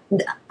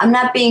 I'm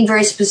not being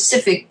very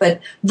specific, but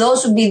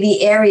those would be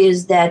the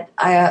areas that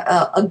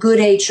a good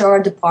HR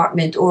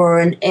department or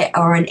an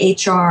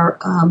HR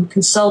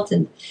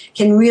consultant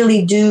can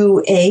really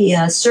do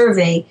a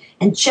survey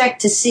and check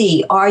to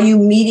see, are you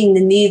meeting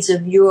the needs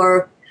of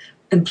your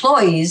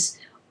employees,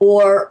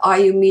 or are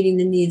you meeting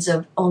the needs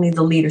of only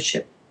the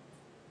leadership?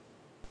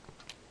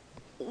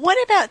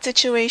 What about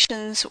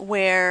situations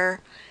where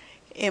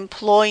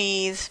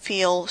employees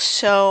feel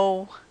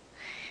so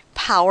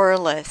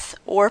powerless,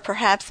 or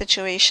perhaps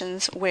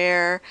situations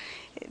where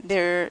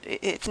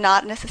it's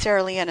not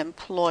necessarily an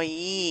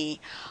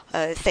employee,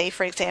 say,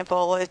 for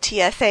example, a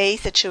TSA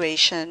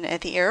situation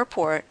at the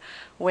airport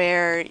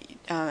where,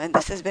 and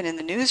this has been in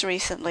the news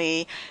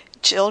recently,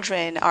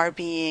 children are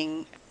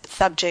being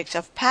subject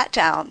of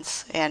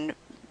pat-downs, and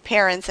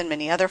parents and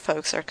many other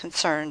folks are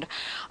concerned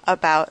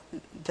about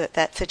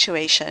that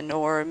situation.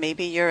 Or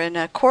maybe you're in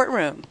a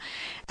courtroom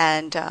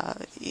and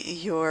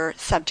you're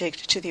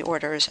subject to the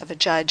orders of a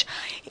judge.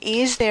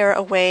 Is there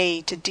a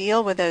way to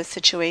deal with those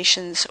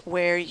situations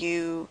where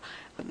you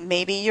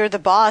maybe you're the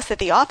boss at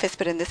the office,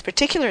 but in this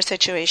particular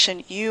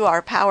situation, you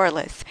are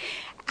powerless.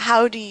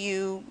 How do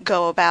you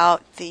go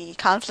about the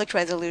conflict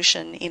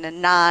resolution in a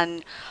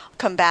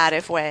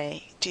non-combative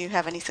way? Do you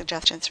have any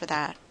suggestions for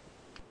that?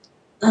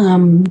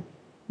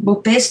 Well,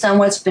 based on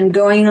what's been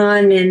going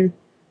on in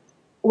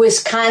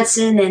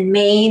Wisconsin and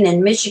Maine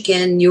and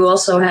Michigan, you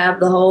also have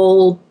the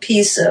whole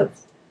piece of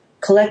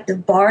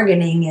collective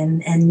bargaining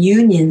and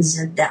unions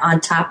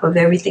on top of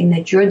everything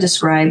that you're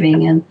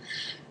describing.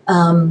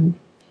 And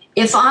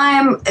if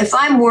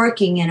I'm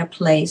working in a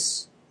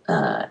place,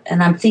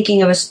 and I'm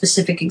thinking of a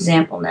specific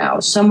example now,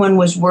 someone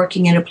was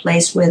working in a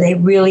place where they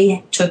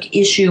really took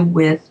issue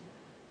with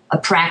a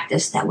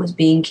practice that was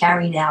being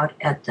carried out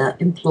at the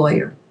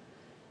employer,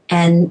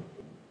 and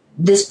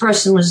this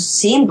person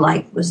seemed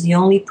like was the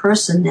only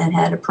person that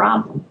had a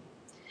problem.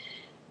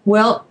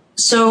 Well,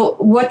 so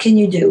what can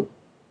you do?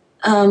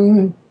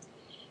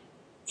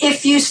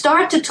 If you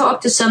start to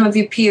talk to some of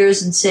your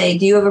peers and say,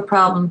 do you have a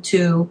problem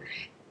too?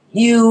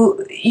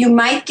 You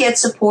might get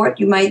support.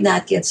 You might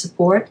not get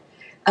support.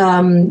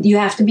 You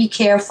have to be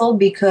careful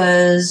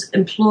because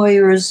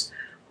employers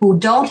who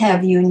don't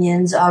have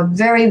unions are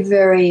very,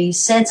 very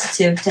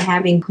sensitive to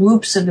having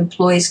groups of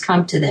employees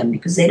come to them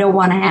because they don't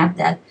want to have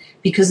that,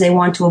 because they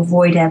want to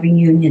avoid having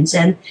unions.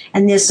 And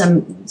there's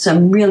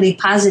some really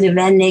positive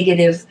and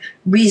negative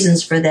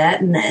reasons for that,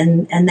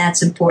 and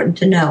that's important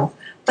to know.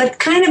 But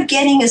kind of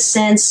getting a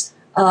sense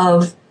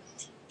of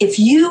if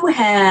you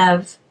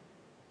have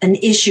an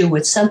issue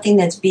with something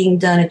that's being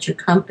done at your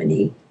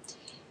company,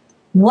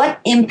 what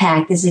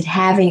impact is it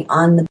having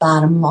on the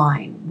bottom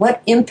line?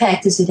 What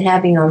impact is it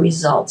having on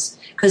results?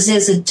 Because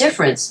there's a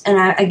difference, and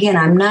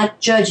I'm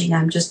not judging,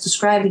 I'm just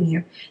describing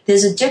here.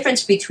 There's a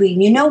difference between,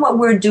 what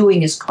we're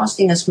doing is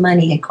costing us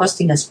money and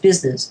costing us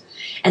business.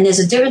 And there's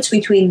a difference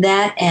between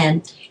that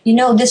and,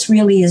 this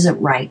really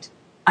isn't right.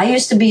 I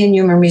used to be in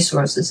human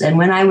resources, and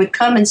when I would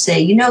come and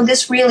say,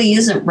 this really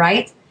isn't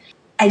right,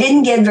 I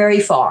didn't get very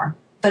far.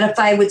 But if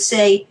I would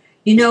say,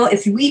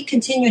 if we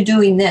continue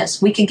doing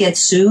this, we could get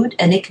sued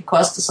and it could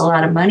cost us a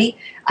lot of money,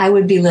 I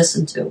would be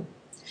listened to.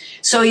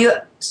 So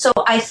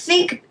I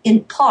think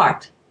in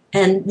part,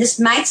 and this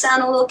might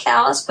sound a little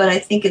callous, but I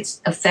think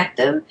it's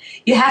effective.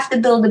 You have to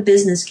build a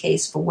business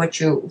case for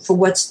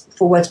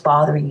what's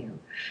bothering you.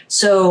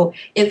 So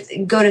if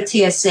go to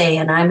TSA,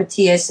 and I'm a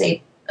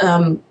TSA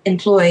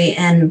employee,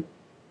 and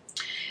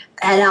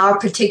at our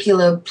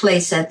particular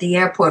place at the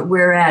airport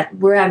we're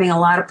having a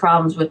lot of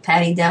problems with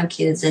patting down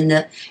kids,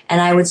 and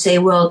I would say,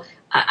 well,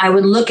 I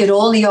would look at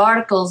all the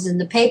articles in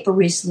the paper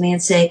recently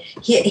and say,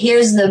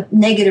 here's the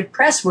negative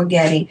press we're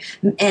getting,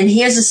 and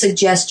here's a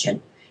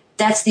suggestion.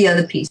 That's the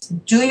other piece.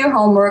 Do your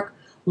homework,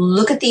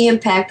 look at the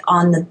impact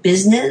on the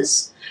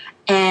business,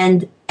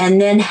 and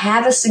then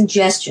have a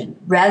suggestion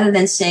rather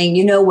than saying,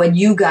 what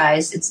you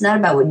guys, it's not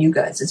about what you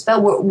guys, it's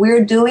about what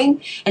we're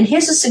doing. And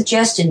here's a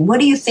suggestion. What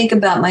do you think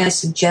about my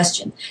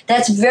suggestion?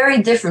 That's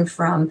very different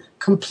from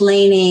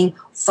complaining,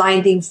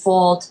 finding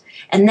fault.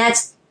 And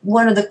that's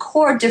one of the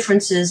core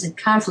differences in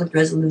conflict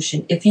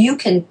resolution. If you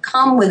can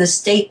come with a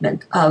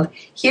statement of,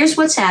 here's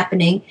what's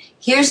happening,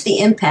 here's the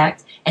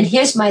impact, and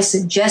here's my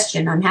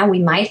suggestion on how we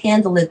might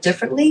handle it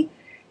differently,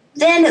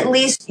 then at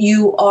least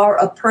you are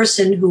a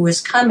person who is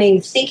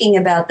coming, thinking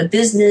about the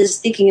business,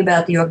 thinking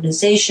about the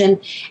organization,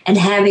 and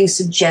having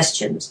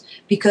suggestions.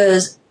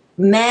 Because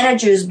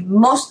managers,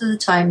 most of the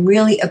time,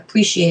 really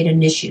appreciate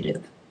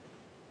initiative.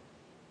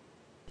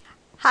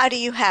 How do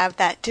you have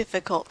that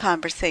difficult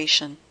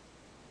conversation?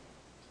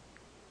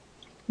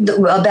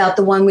 About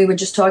the one we were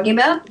just talking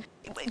about?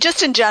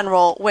 Just in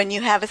general, when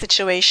you have a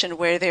situation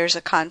where there's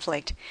a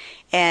conflict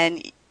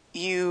and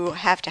you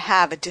have to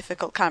have a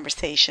difficult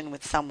conversation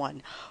with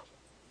someone,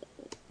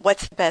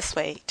 what's the best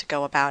way to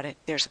go about it?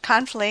 There's a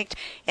conflict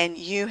and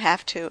you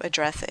have to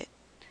address it.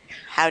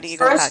 How do you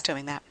go about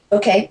doing that?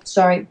 Okay,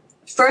 sorry.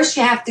 First,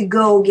 you have to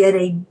go get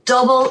a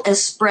double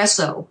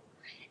espresso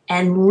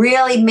and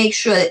really make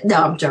sure that, no,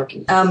 I'm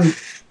joking.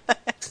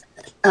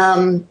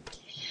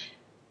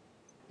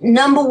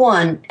 Number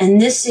one,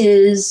 and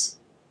this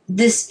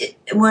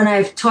when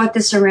I've taught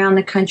this around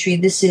the country,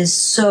 it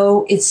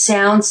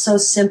sounds so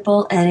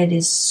simple and it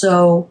is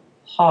so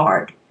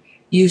hard.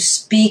 You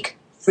speak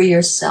for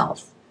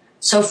yourself.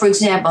 So, for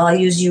example, I'll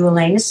use you,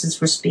 Elena,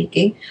 since we're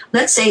speaking.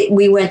 Let's say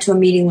we went to a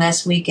meeting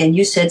last week and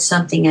you said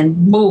something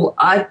and boo,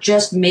 it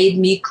just made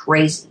me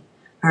crazy.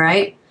 All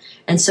right?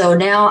 And so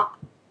now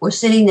we're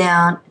sitting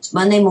down, it's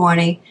Monday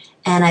morning,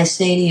 and I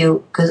say to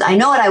you, because I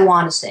know what I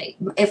want to say.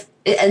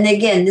 And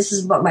again, this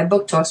is what my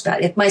book talks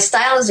about. If my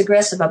style is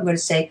aggressive, I'm going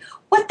to say,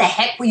 what the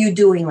heck were you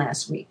doing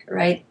last week?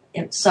 Right?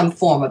 In some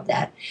form of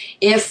that.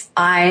 If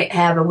I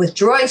have a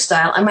withdrawing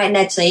style, I might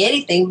not say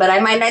anything, but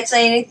I might not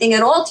say anything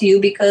at all to you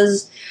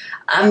because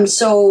I'm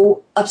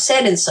so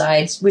upset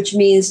inside, which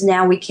means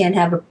now we can't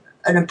have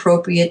an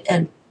appropriate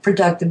and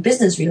productive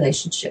business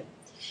relationship.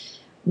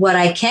 What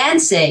I can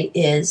say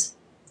is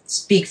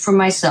speak for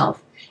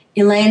myself.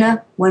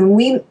 Elena, when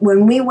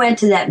we went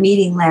to that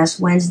meeting last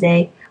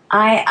Wednesday,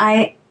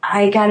 I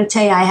I got to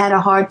tell you, I had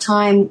a hard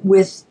time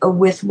with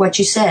what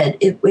you said.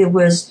 It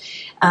was,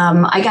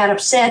 I got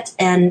upset,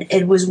 and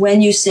it was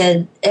when you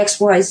said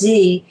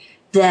XYZ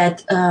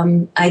that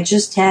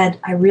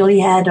I really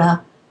had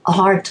a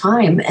hard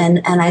time.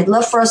 And I'd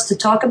love for us to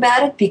talk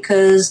about it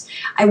because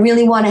I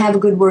really want to have a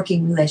good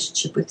working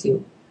relationship with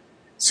you.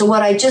 So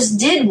what I just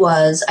did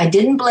was I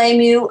didn't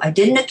blame you. I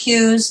didn't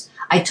accuse.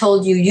 I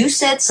told you, you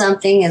said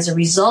something. As a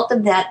result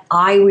of that,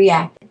 I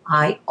reacted.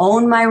 I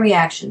own my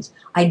reactions.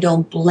 I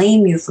don't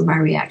blame you for my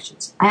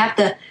reactions. I have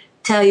to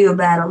tell you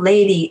about a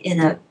lady in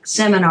a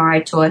seminar I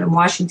taught in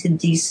Washington,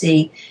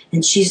 D.C.,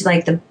 and she's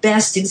like the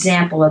best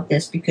example of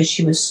this because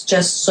she was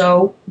just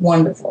so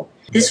wonderful.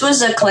 This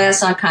was a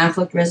class on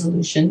conflict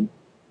resolution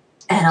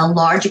at a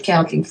large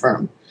accounting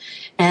firm.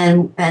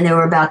 And there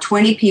were about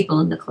 20 people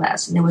in the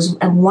class. And there was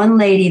one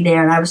lady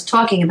there, and I was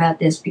talking about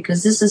this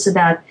because this is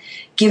about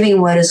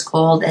giving what is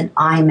called an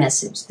I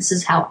message. This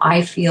is how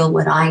I feel,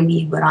 what I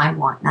need, what I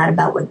want, not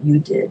about what you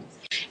did.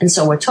 And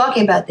so we're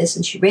talking about this,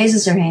 and she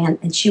raises her hand,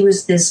 and she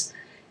was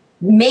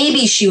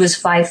maybe she was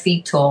 5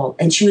 feet tall,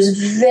 and she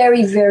was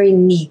very, very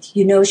neat.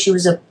 You know, she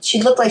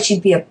looked like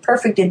she'd be a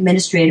perfect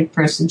administrative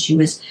person. She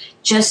was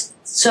just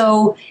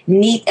so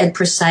neat and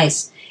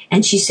precise.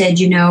 And she said,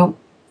 you know,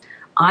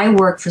 I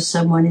work for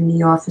someone in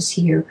the office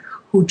here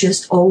who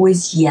just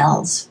always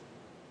yells.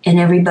 And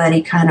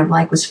everybody kind of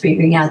like was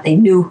figuring out they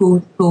knew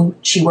who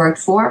she worked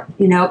for,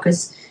 you know,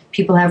 because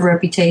people have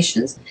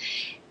reputations.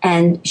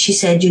 And she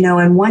said, you know,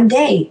 and one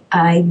day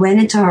I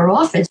went into her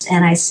office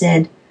and I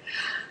said,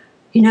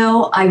 you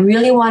know, I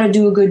really want to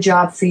do a good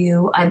job for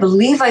you. I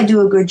believe I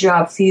do a good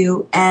job for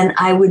you, and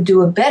I would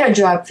do a better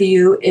job for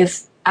you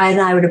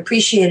and I would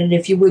appreciate it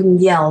if you wouldn't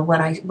yell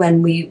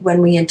when we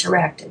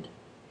interacted.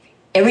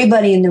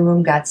 Everybody in the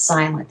room got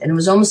silent, and it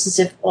was almost as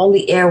if all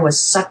the air was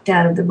sucked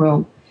out of the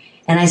room.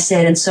 And I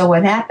said, and so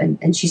what happened?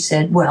 And she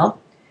said, well,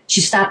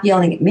 she stopped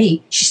yelling at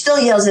me. She still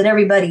yells at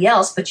everybody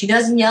else, but she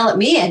doesn't yell at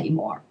me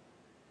anymore.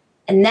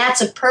 And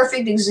that's a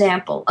perfect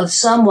example of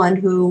someone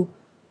who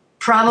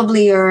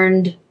probably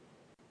earned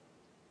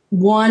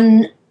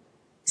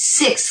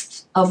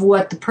 1/6 of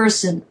what the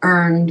person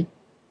earned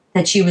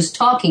that she was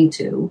talking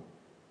to,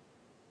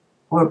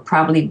 or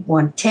probably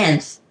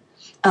 1/10.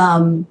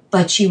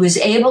 But she was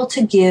able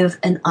to give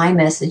an I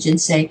message and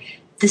say,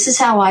 this is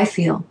how I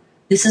feel.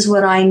 This is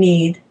what I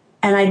need.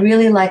 And I'd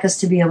really like us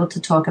to be able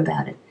to talk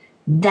about it.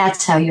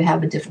 That's how you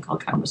have a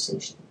difficult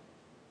conversation.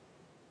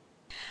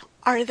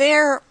 Are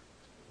there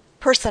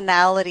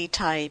personality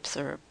types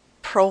or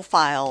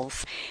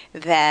profiles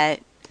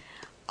that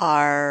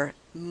are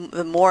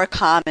the more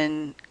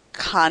common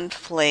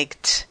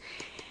conflict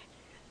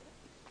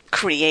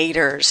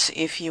creators,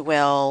 if you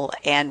will,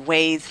 and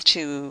ways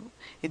to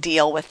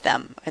deal with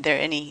them? Are there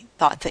any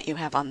thoughts that you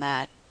have on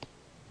that?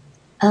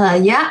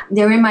 Yeah,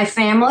 they're in my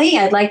family.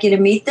 I'd like you to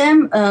meet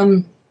them.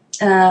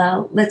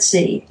 Let's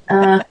see.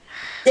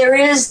 There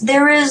is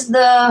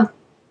the,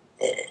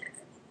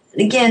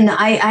 again,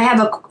 I have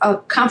a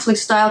conflict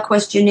style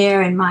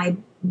questionnaire in my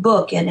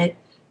book, and it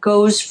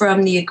goes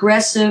from the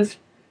aggressive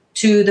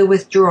to the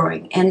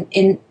withdrawing.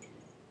 And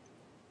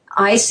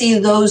I see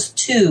those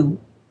two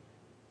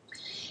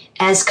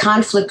as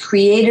conflict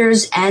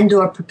creators and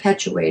or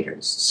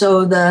perpetuators.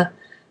 So the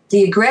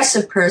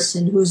aggressive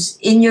person who's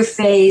in your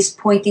face,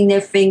 pointing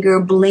their finger,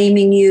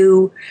 blaming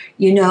you,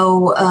 you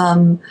know,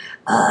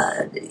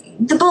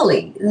 the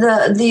bully,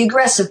 the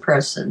aggressive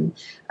person,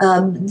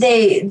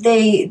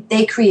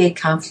 they create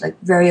conflict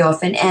very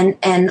often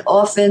and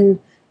often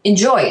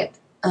enjoy it.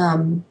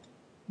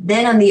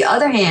 Then on the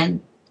other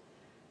hand,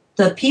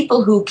 the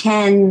people who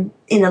can,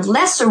 in a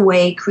lesser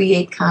way,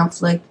 create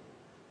conflict,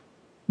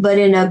 but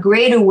in a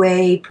greater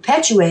way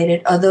perpetuate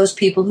it, are those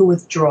people who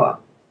withdraw.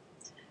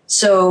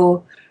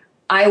 So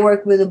I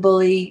work with a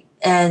bully,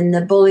 and the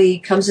bully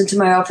comes into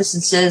my office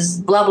and says,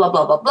 blah, blah,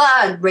 blah, blah,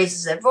 blah, and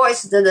raises their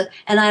voice,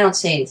 and I don't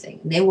say anything.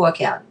 And they walk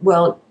out.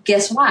 Well,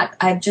 guess what?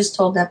 I've just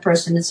told that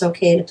person it's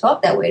okay to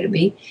talk that way to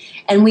me,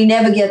 and we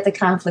never get the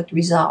conflict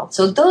resolved.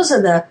 So those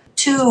are the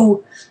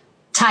two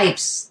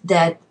types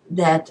that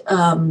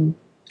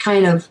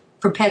kind of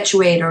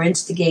perpetuate or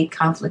instigate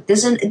conflict.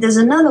 There's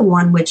another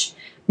one which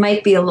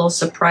might be a little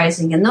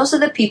surprising, and those are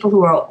the people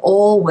who are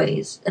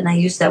always, and I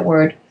use that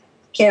word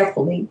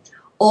carefully,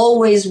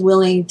 always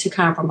willing to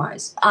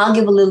compromise. I'll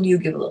give a little, you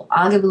give a little.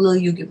 I'll give a little,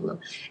 you give a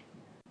little.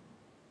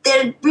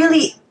 They're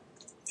really,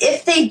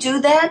 if they do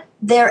that,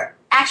 they're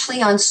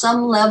actually on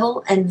some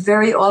level and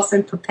very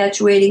often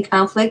perpetuating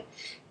conflict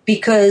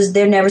because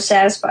they're never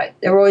satisfied.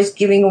 They're always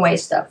giving away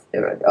stuff.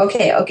 They're,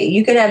 okay,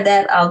 you can have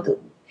that, I'll do.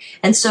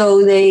 And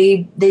so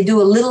they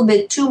do a little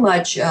bit too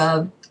much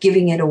of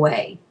giving it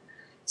away.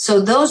 So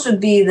those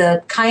would be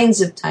the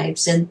kinds of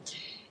types. And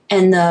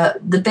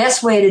the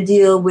best way to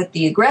deal with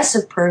the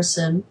aggressive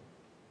person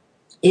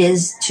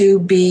is to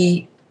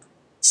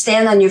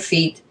stand on your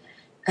feet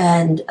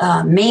and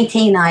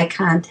maintain eye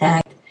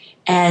contact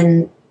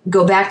and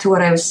go back to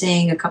what I was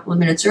saying a couple of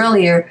minutes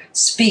earlier,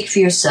 speak for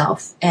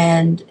yourself.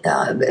 And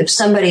if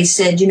somebody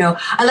said,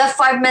 I left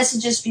 5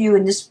 messages for you,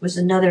 and this was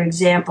another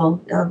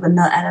example of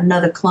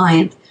another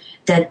client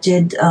that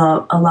did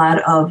a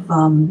lot of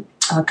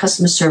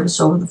customer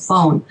service over the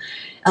phone.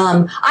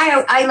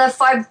 I left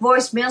 5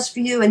 voicemails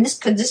for you, and this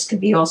could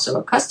be also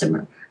a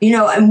customer.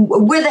 And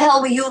where the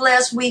hell were you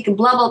last week? And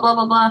blah, blah, blah,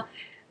 blah, blah.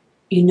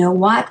 You know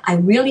what? I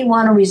really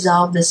want to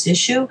resolve this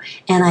issue,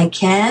 and I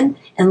can,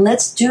 and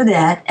let's do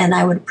that, and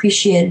I would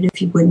appreciate it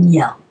if you wouldn't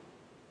yell.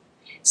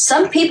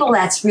 Some people,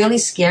 that's really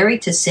scary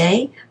to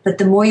say, but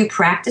the more you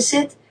practice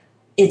it,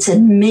 it's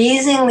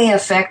amazingly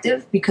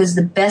effective, because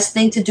the best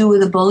thing to do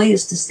with a bully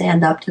is to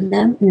stand up to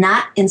them,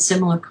 not in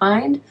similar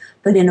kind,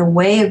 but in a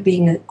way of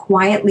being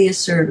quietly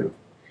assertive.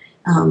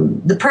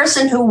 The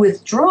person who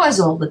withdraws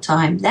all the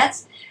time,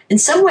 in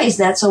some ways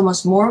that's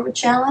almost more of a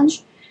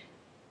challenge.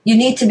 You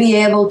need to be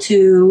able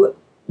to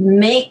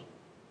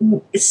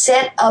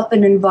set up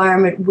an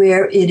environment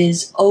where it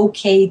is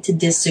okay to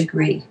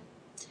disagree.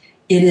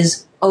 It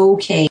is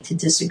okay to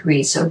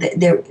disagree. So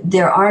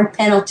there aren't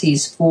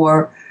penalties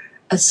for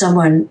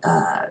someone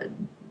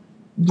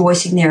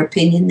voicing their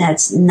opinion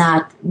that's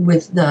not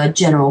with the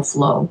general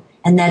flow,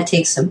 and that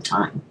takes some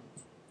time.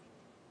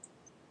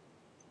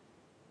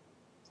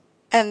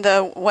 And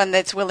the one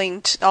that's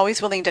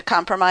always willing to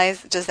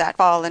compromise, does that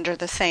fall under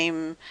the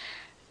same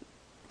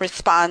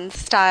response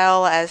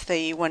style as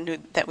the one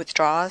that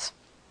withdraws?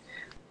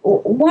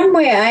 One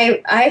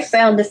way I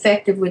found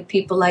effective with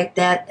people like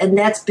that, and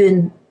that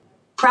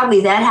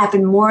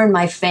happened more in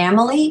my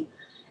family,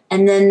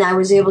 and then I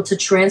was able to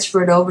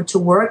transfer it over to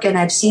work, and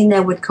I've seen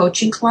that with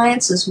coaching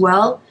clients as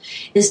well,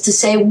 is to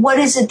say, what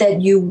is it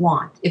that you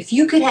want? If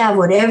you could have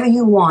whatever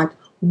you want,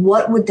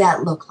 what would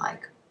that look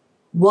like?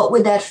 What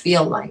would that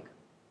feel like?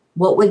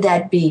 What would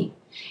that be?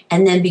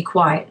 And then be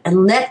quiet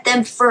and let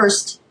them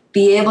first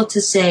be able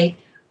to say,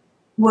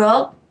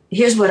 well,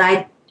 here's what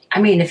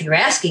if you're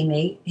asking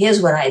me,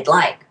 here's what I'd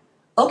like.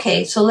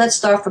 Okay, so let's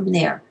start from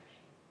there.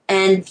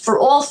 And for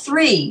all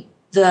 3,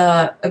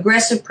 the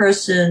aggressive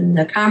person,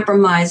 the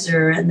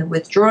compromiser, and the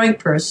withdrawing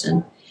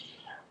person,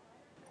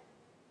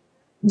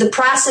 the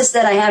process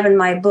that I have in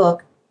my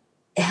book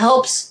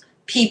helps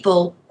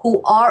people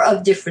who are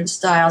of different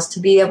styles to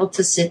be able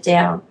to sit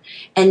down.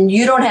 And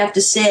you don't have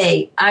to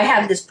say, I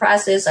have this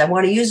process, I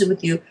want to use it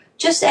with you.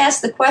 Just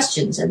ask the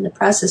questions. And the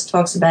process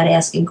talks about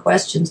asking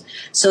questions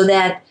so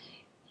that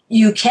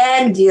you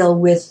can deal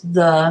with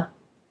the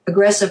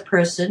aggressive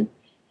person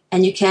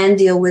and you can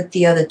deal with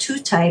the other 2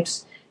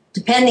 types,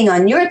 depending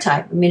on your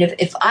type. I mean,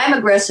 if I'm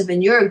aggressive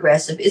and you're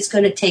aggressive, it's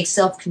going to take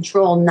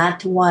self-control not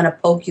to want to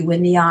poke you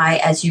in the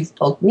eye as you've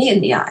poked me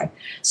in the eye.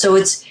 So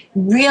it's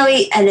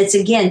really, and it's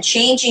again,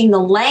 changing the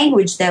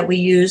language that we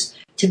use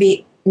to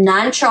be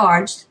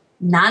non-charged,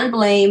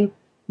 non-blame,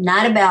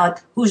 not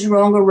about who's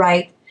wrong or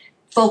right.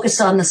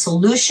 Focus on the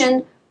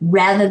solution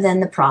rather than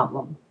the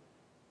problem.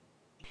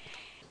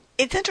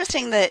 It's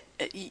interesting that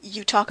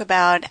you talk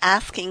about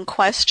asking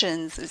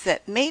questions.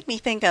 That made me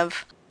think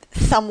of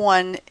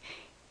someone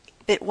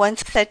that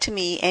once said to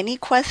me, any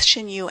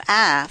question you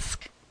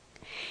ask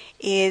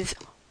is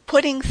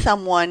putting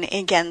someone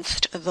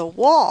against the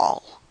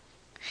wall,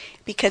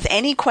 because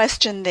any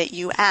question that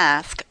you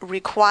ask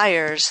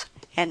requires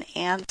an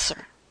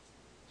answer.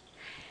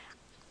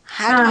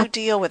 How do you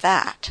deal with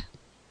that?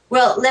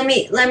 Well, let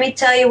me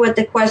tell you what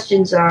the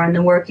questions are in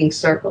the working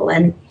circle.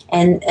 And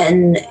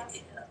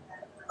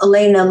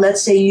Elena,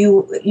 let's say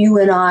you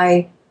and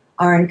I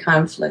are in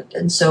conflict.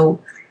 And so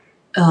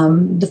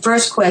the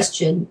first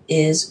question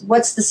is,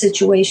 what's the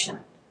situation?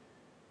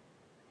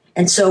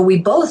 And so we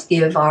both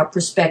give our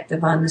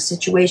perspective on the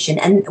situation.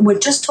 And we're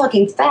just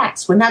talking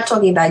facts. We're not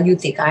talking about you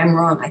think I'm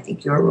wrong, I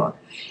think you're wrong.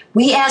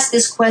 We ask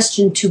this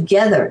question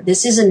together.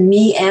 This isn't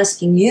me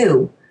asking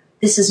you.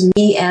 This is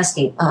me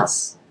asking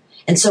us.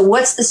 And so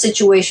what's the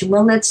situation?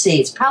 Well, let's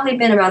see. It's probably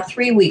been about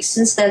 3 weeks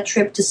since that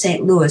trip to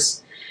St.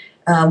 Louis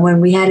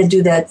when we had to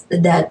do that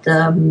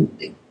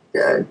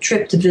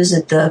trip to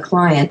visit the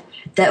client,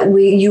 that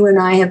you and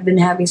I have been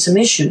having some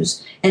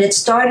issues. And it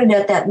started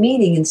at that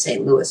meeting in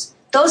St. Louis.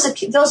 Those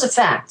are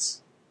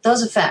facts.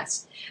 Those are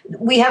facts.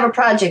 We have a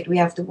project we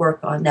have to work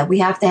on that we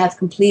have to have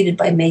completed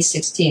by May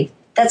 16th.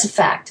 That's a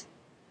fact.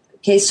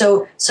 Okay,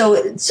 so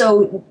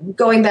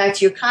going back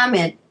to your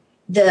comment,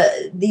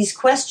 these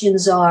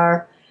questions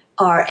are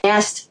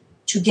asked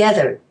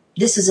together.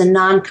 This is a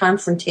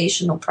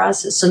non-confrontational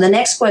process. So the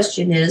next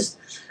question is,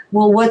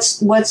 well,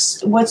 what's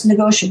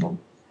negotiable?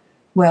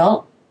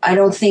 Well, I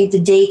don't think the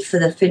date for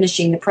the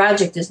finishing the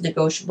project is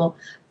negotiable,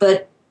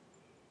 but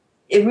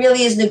it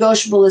really is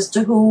negotiable as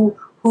to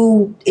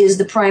who is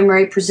the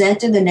primary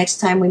presenter the next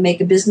time we make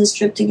a business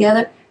trip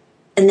together.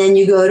 And then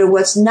you go to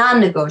what's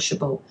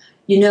non-negotiable.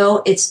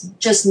 It's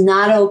just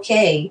not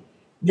okay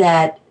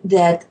that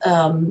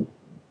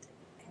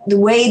the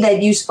way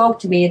that you spoke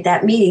to me at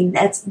that meeting,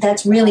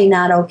 that's really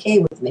not okay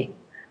with me.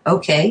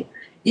 Okay.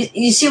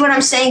 You see what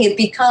I'm saying? It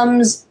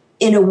becomes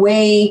in a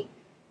way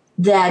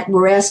that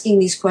we're asking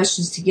these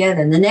questions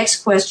together. And the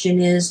next question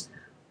is,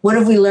 what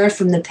have we learned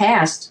from the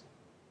past?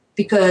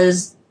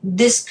 because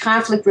this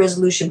conflict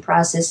resolution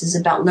process is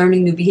about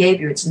learning new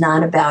behavior. It's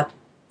not about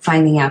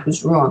finding out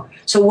who's wrong.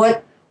 So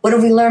what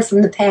have we learned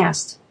from the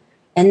past?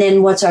 And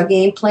then what's our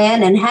game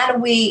plan? And how do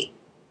we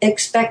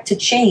expect to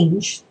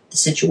change the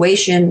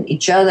situation,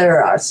 each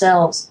other,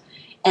 ourselves?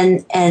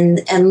 And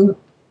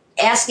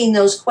asking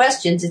those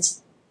questions,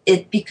 it's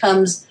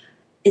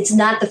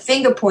not the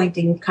finger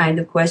pointing kind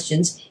of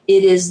questions.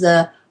 It is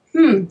the,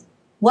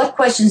 what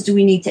questions do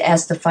we need to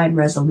ask to find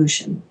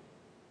resolution?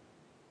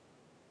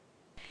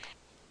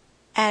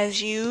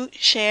 As you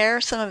share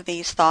some of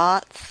these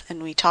thoughts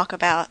and we talk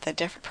about the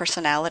different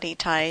personality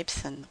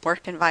types and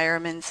work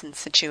environments and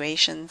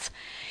situations,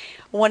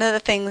 one of the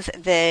things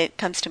that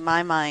comes to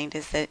my mind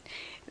is that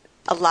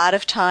a lot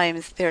of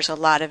times there's a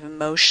lot of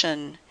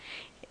emotion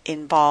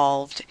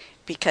involved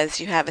because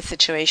you have a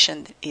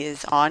situation that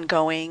is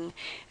ongoing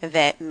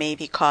that may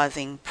be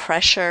causing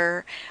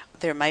pressure.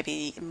 There might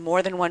be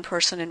more than one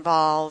person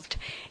involved,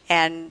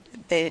 and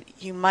that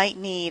you might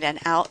need an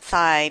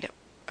outside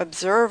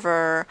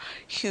observer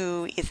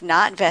who is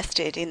not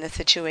vested in the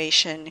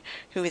situation,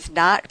 who is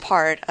not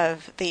part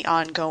of the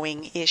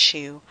ongoing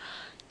issue,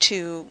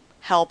 to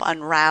help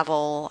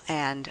unravel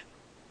and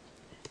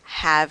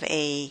have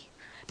a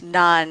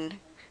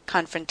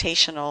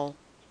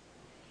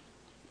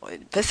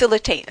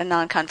facilitate a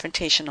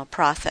non-confrontational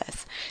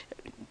process.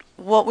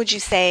 What would you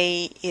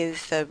say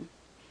is the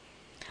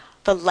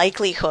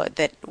likelihood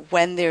that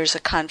when there's a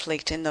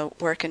conflict in the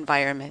work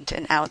environment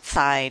and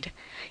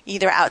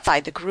either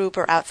outside the group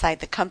or outside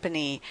the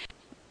company,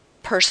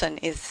 person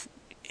is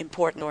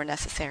important or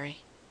necessary?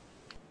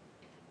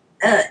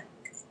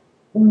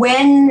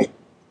 When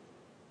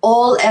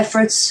all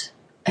efforts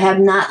have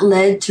not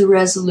led to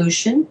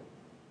resolution,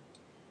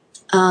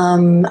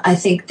 I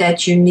think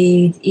that you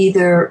need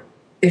either,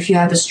 if you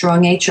have a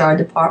strong HR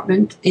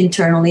department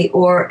internally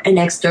or an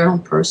external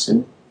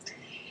person.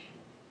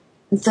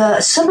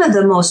 Some of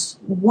the most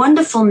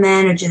wonderful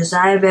managers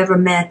I've ever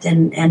met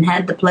and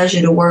had the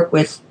pleasure to work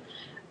with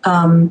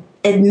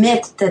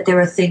admit that there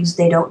are things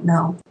they don't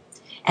know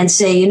and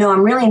say,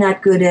 I'm really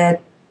not good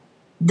at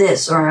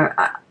this, or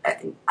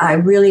I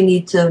really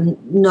need to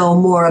know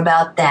more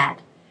about that.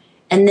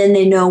 And then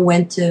they know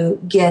when to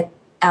get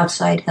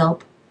outside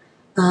help.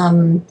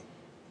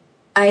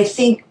 I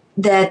think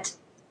that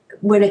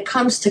when it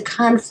comes to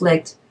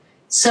conflict,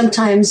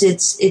 sometimes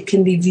it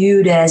can be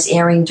viewed as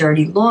airing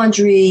dirty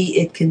laundry.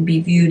 It can be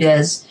viewed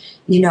as,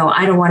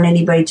 I don't want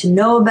anybody to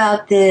know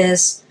about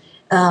this.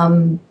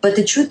 But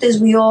the truth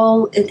is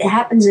it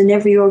happens in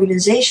every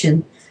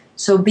organization.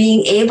 So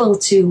being able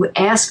to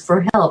ask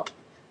for help.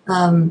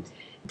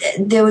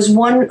 There was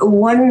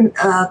one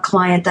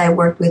client I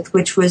worked with,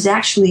 which was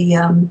actually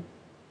a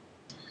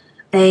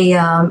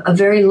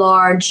very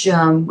large,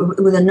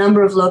 with a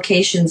number of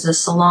locations, a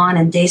salon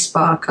and day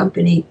spa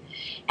company.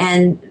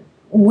 And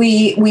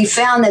we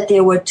found that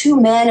there were two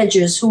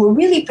managers who were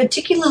really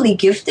particularly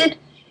gifted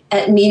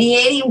at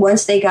mediating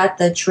once they got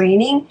the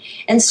training.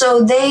 And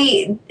so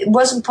it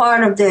wasn't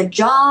part of their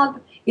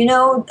job,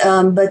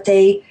 but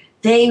they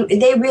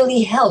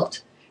really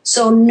helped.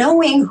 So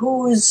knowing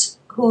who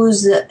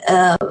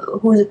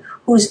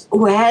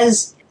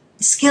has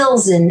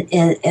skills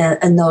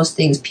in those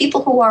things,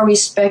 people who are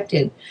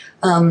respected,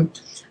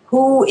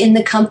 who in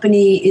the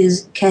company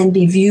can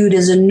be viewed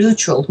as a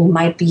neutral, who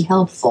might be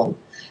helpful.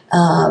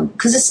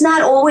 Because it's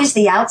not always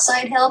the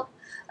outside help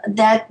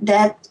that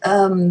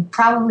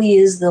probably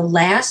is the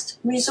last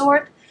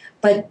resort.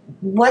 But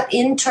what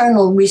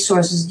internal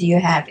resources do you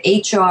have?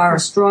 HR, a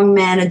strong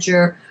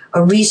manager,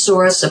 a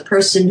resource, a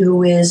person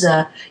who is,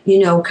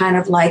 kind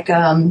of like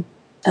a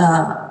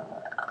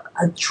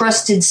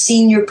trusted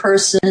senior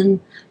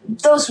person.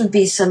 Those would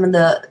be some of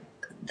the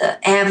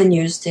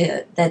avenues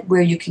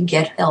where you can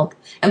get help.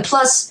 And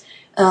plus,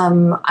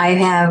 I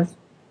have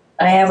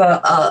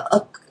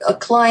a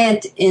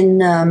client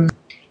in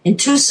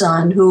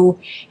Tucson who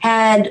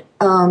had,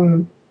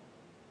 and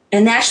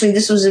actually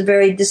this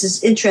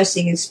is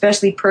interesting,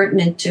 especially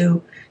pertinent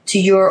to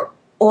your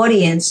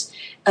audience.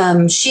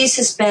 She's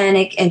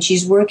Hispanic and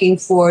she's working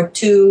for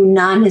two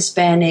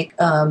non-Hispanic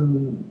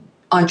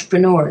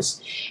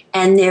entrepreneurs,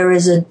 and there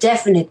is a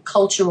definite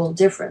cultural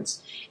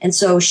difference. And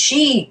so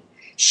she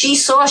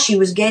saw she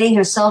was getting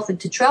herself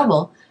into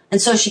trouble,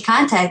 and so she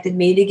contacted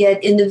me to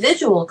get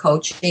individual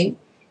coaching,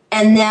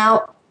 and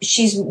now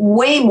she's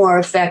way more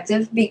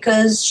effective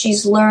because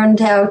she's learned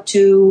how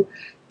to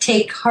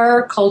take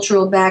her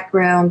cultural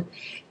background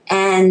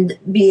and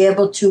be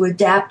able to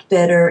adapt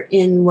better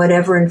in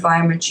whatever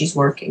environment she's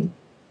working.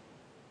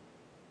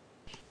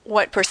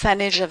 What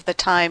percentage of the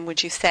time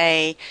would you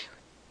say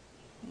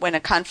when a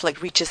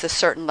conflict reaches a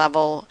certain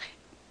level,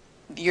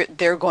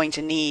 they're going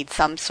to need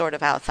some sort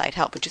of outside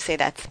help? Would you say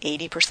that's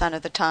 80%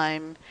 of the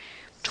time,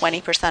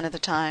 20% of the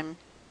time?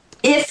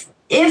 If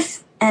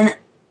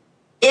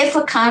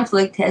a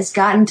conflict has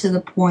gotten to the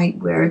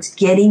point where it's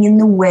getting in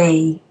the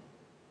way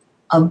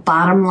of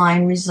bottom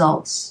line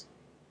results,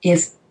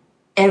 if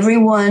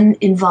everyone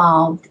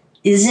involved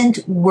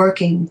isn't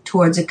working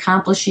towards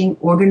accomplishing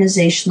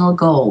organizational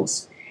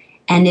goals,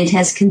 and it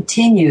has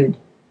continued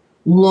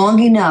long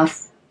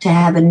enough to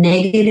have a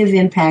negative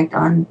impact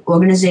on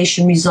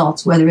organization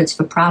results, whether it's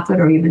for profit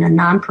or even a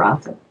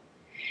nonprofit,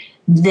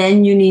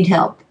 then you need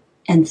help.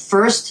 And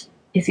first,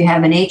 if you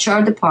have an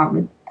HR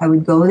department, I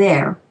would go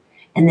there.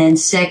 And then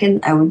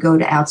second, I would go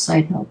to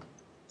outside help.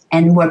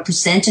 And what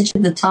percentage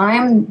of the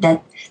time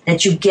that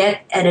you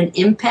get at an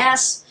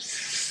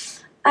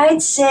impasse,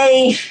 I'd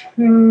say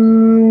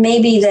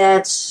maybe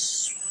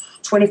that's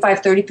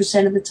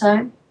 25-30% of the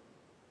time.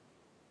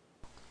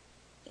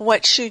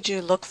 What should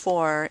you look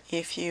for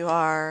if you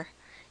are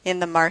in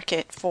the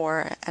market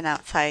for an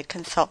outside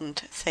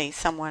consultant, say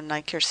someone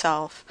like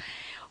yourself?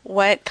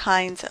 What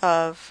kinds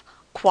of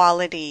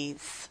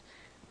qualities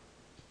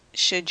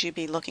should you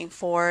be looking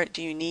for?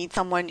 Do you need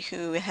someone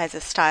who has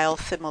a style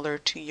similar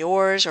to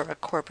yours or a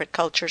corporate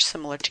culture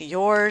similar to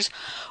yours?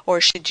 Or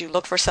should you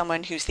look for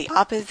someone who's the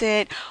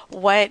opposite?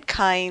 What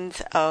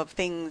kinds of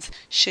things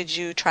should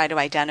you try to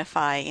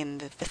identify in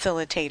the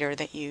facilitator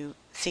that you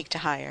seek to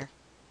hire?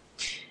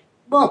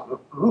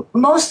 Well,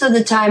 most of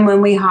the time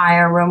when we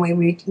hire,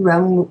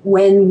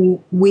 when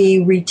we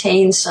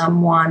retain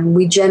someone,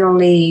 we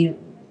generally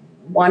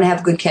want to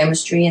have good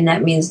chemistry, and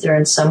that means they're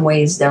in some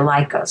ways they're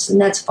like us, and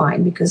that's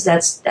fine because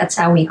that's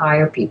how we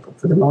hire people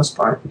for the most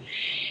part.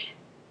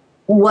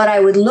 What I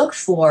would look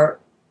for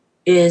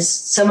is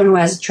someone who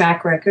has a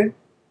track record,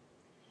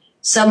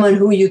 someone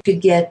who you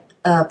could get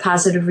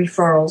positive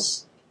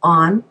referrals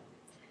on,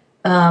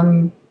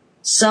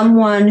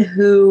 someone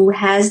who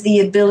has the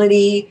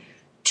ability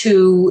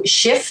to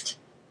shift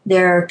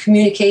their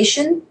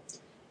communication,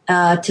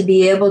 to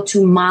be able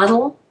to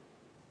model,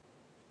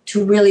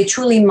 to really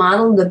truly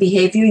model the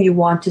behavior you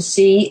want to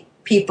see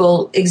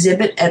people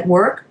exhibit at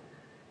work,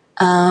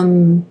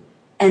 and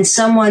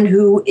someone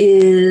who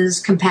is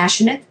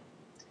compassionate,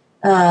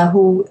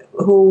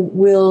 who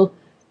will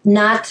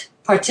not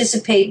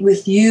participate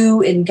with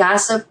you in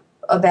gossip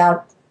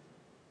about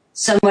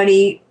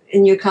somebody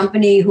in your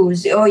company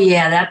who's, oh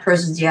yeah, that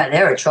person's,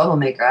 they're a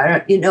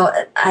troublemaker.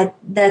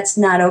 That's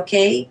not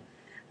okay.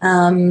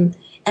 And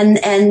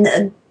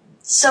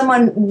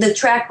someone, the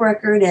track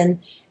record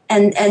and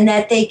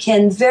that they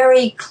can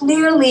very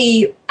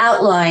clearly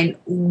outline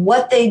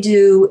what they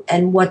do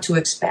and what to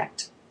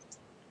expect.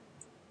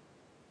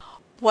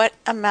 What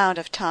amount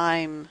of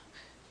time,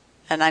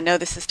 and I know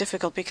this is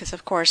difficult because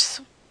of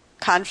course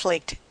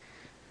conflict,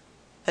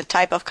 the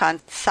type of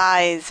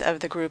size of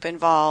the group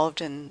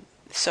involved and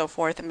so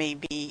forth may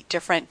be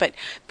different, but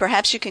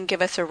perhaps you can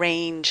give us a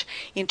range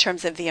in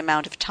terms of the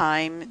amount of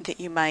time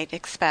that you might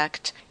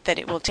expect that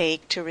it will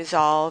take to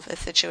resolve a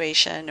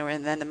situation, or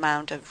then the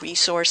amount of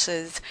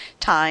resources,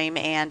 time,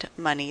 and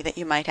money that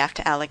you might have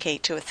to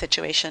allocate to a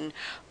situation.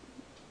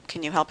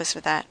 Can you help us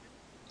with that?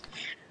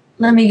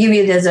 Let me give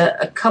you, there's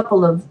a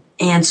couple of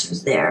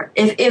answers there.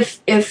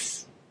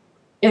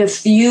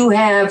 If you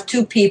have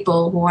two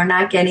people who are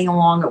not getting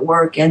along at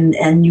work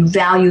and you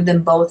value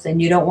them both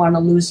and you don't want to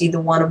lose either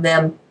one of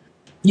them,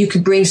 you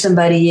could bring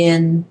somebody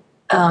in.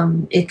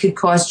 It could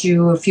cost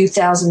you a few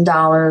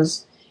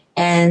 $1,000s,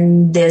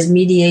 and there's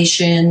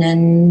mediation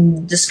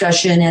and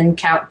discussion and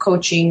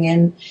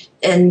coaching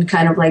and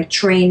kind of like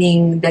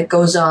training that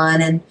goes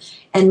on.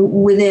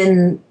 And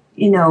within,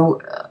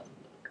 a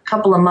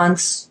couple of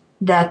months,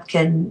 that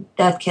can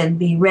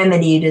be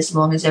remedied as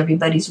long as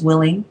everybody's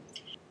willing.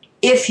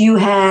 If you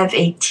have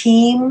a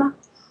team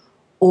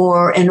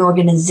or an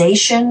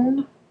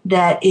organization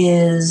that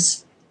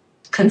is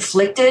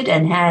conflicted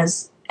and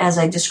has, as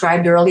I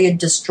described earlier,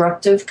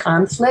 destructive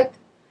conflict,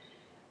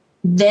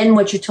 then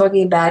what you're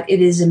talking about,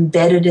 it is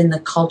embedded in the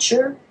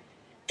culture.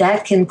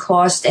 That can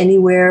cost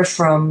anywhere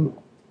from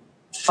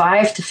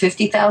 $5,000 to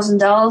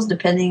 $50,000,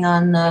 depending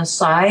on the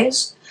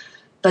size.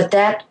 But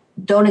that,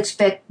 don't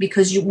expect,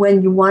 because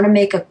when you want to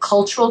make a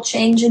cultural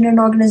change in an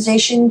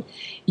organization,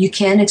 you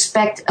can't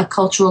expect a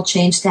cultural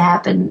change to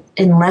happen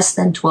in less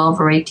than 12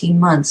 or 18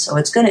 months. So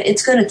it's going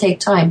to take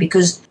time,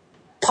 because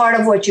part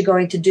of what you're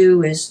going to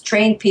do is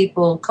train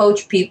people,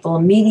 coach people,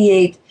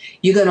 mediate.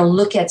 You're going to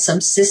look at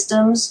some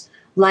systems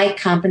like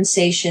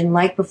compensation,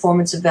 like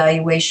performance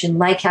evaluation,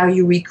 like how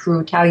you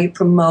recruit, how you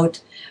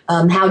promote,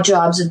 how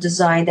jobs are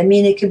designed. I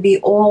mean, it could be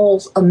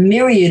all a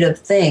myriad of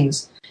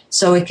things.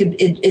 So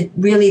it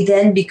really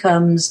then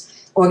becomes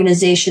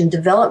organization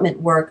development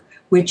work,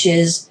 which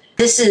is,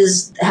 this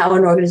is how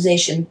an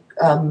organization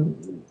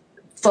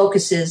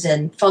focuses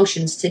and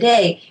functions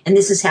today, and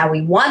this is how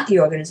we want the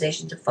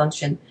organization to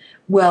function.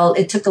 Well,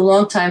 it took a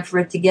long time for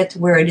it to get to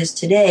where it is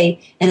today,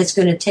 and it's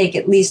going to take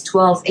at least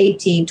 12,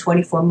 18,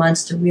 24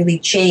 months to really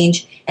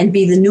change and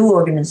be the new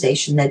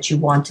organization that you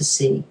want to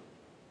see.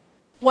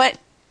 What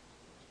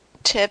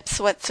tips,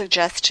 what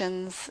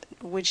suggestions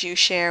would you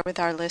share with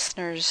our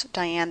listeners,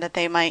 Diane, that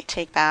they might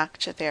take back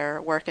to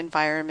their work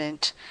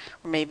environment,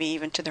 or maybe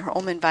even to their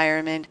home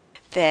environment,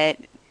 that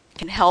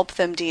can help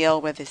them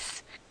deal with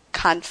this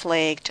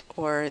conflict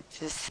or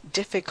this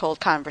difficult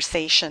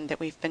conversation that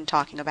we've been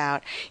talking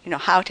about?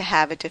 How to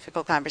have a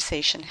difficult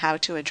conversation, how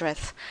to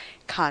address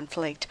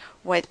conflict.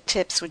 What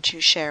tips would you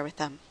share with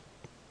them?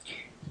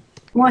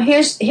 Well,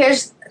 here's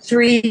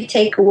three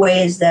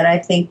takeaways that I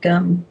think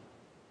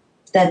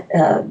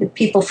that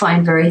people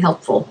find very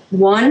helpful.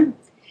 One,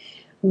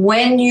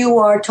 when you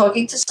are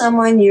talking to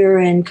someone you're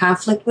in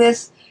conflict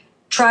with,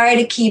 try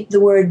to keep the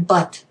word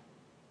but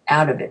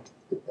out of it.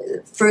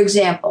 For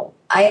example,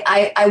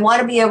 I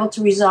want to be able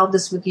to resolve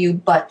this with you,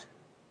 but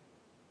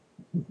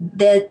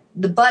that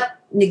the but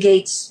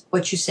negates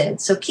what you said.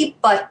 So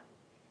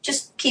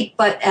just keep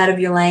but out of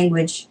your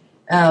language.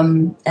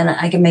 And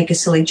I can make a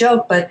silly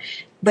joke, but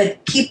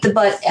keep the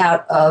but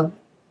out of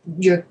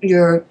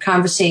your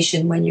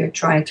conversation when you're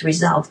trying to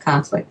resolve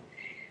conflict.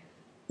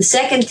 The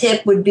second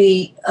tip would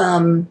be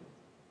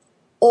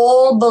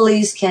all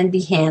bullies can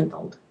be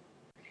handled.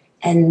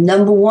 And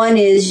number one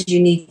is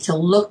you need to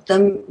look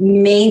them,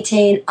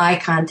 maintain eye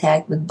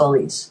contact with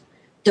bullies.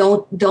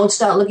 Don't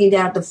start looking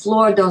down at the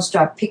floor. Don't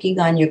start picking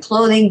on your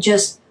clothing.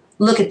 Just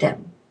look at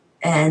them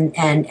and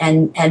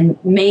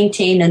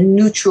maintain a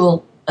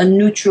neutral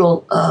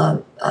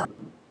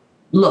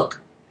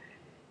look.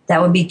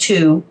 That would be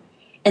two.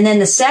 And then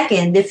the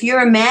second, if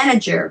you're a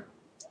manager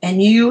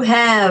and you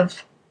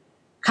have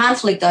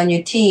conflict on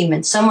your team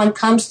and someone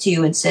comes to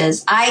you and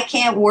says, I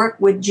can't work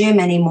with Jim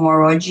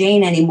anymore or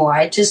Jane anymore.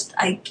 I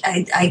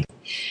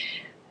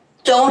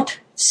don't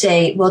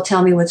say, well,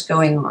 tell me what's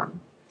going on.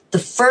 The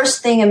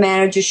first thing a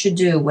manager should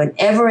do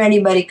whenever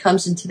anybody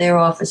comes into their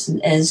office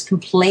and is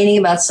complaining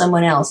about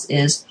someone else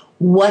is,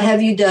 what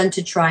have you done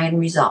to try and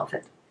resolve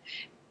it?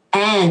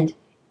 And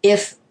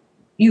if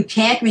you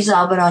can't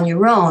resolve it on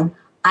your own,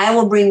 I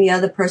will bring the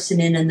other person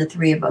in and the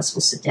three of us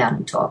will sit down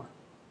and talk.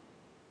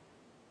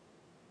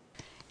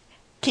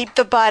 Keep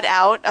the butt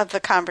out of the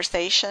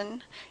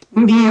conversation.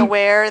 Mm-hmm. Be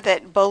aware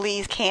that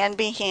bullies can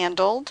be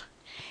handled.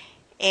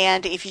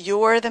 And if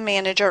you're the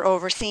manager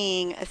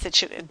overseeing a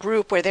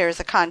group where there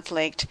is a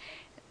conflict,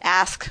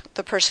 ask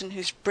the person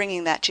who's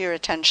bringing that to your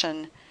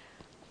attention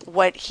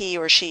what he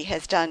or she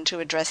has done to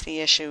address the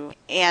issue,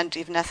 and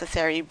if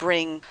necessary,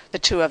 bring the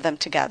two of them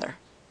together.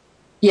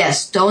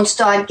 Yes, don't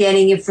start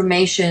getting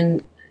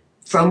information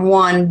from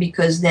one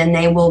because then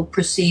they will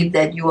perceive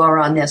that you are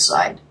on their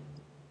side.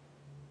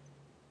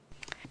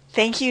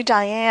 Thank you,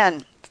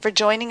 Diane, for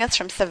joining us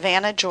from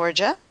Savannah,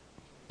 Georgia.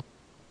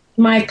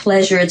 My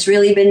pleasure. It's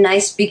really been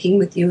nice speaking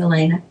with you,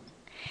 Elena.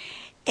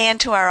 And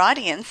to our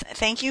audience,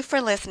 thank you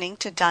for listening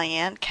to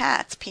Diane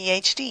Katz,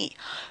 Ph.D.,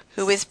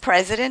 who is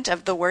president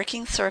of the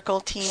Working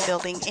Circle Team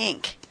Building,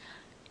 Inc.,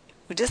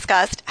 who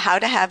discussed how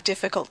to have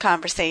difficult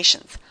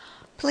conversations.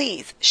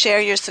 Please share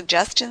your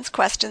suggestions,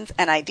 questions,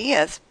 and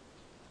ideas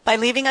by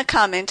leaving a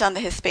comment on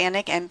the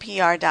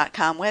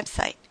HispanicMPR.com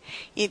website.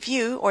 If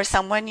you or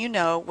someone you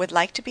know would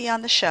like to be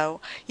on the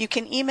show, you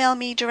can email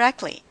me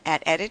directly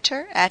at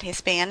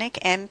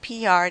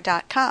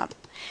editor@HispanicMPR.com.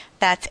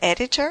 That's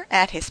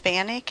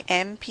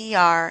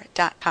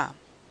editor@HispanicMPR.com.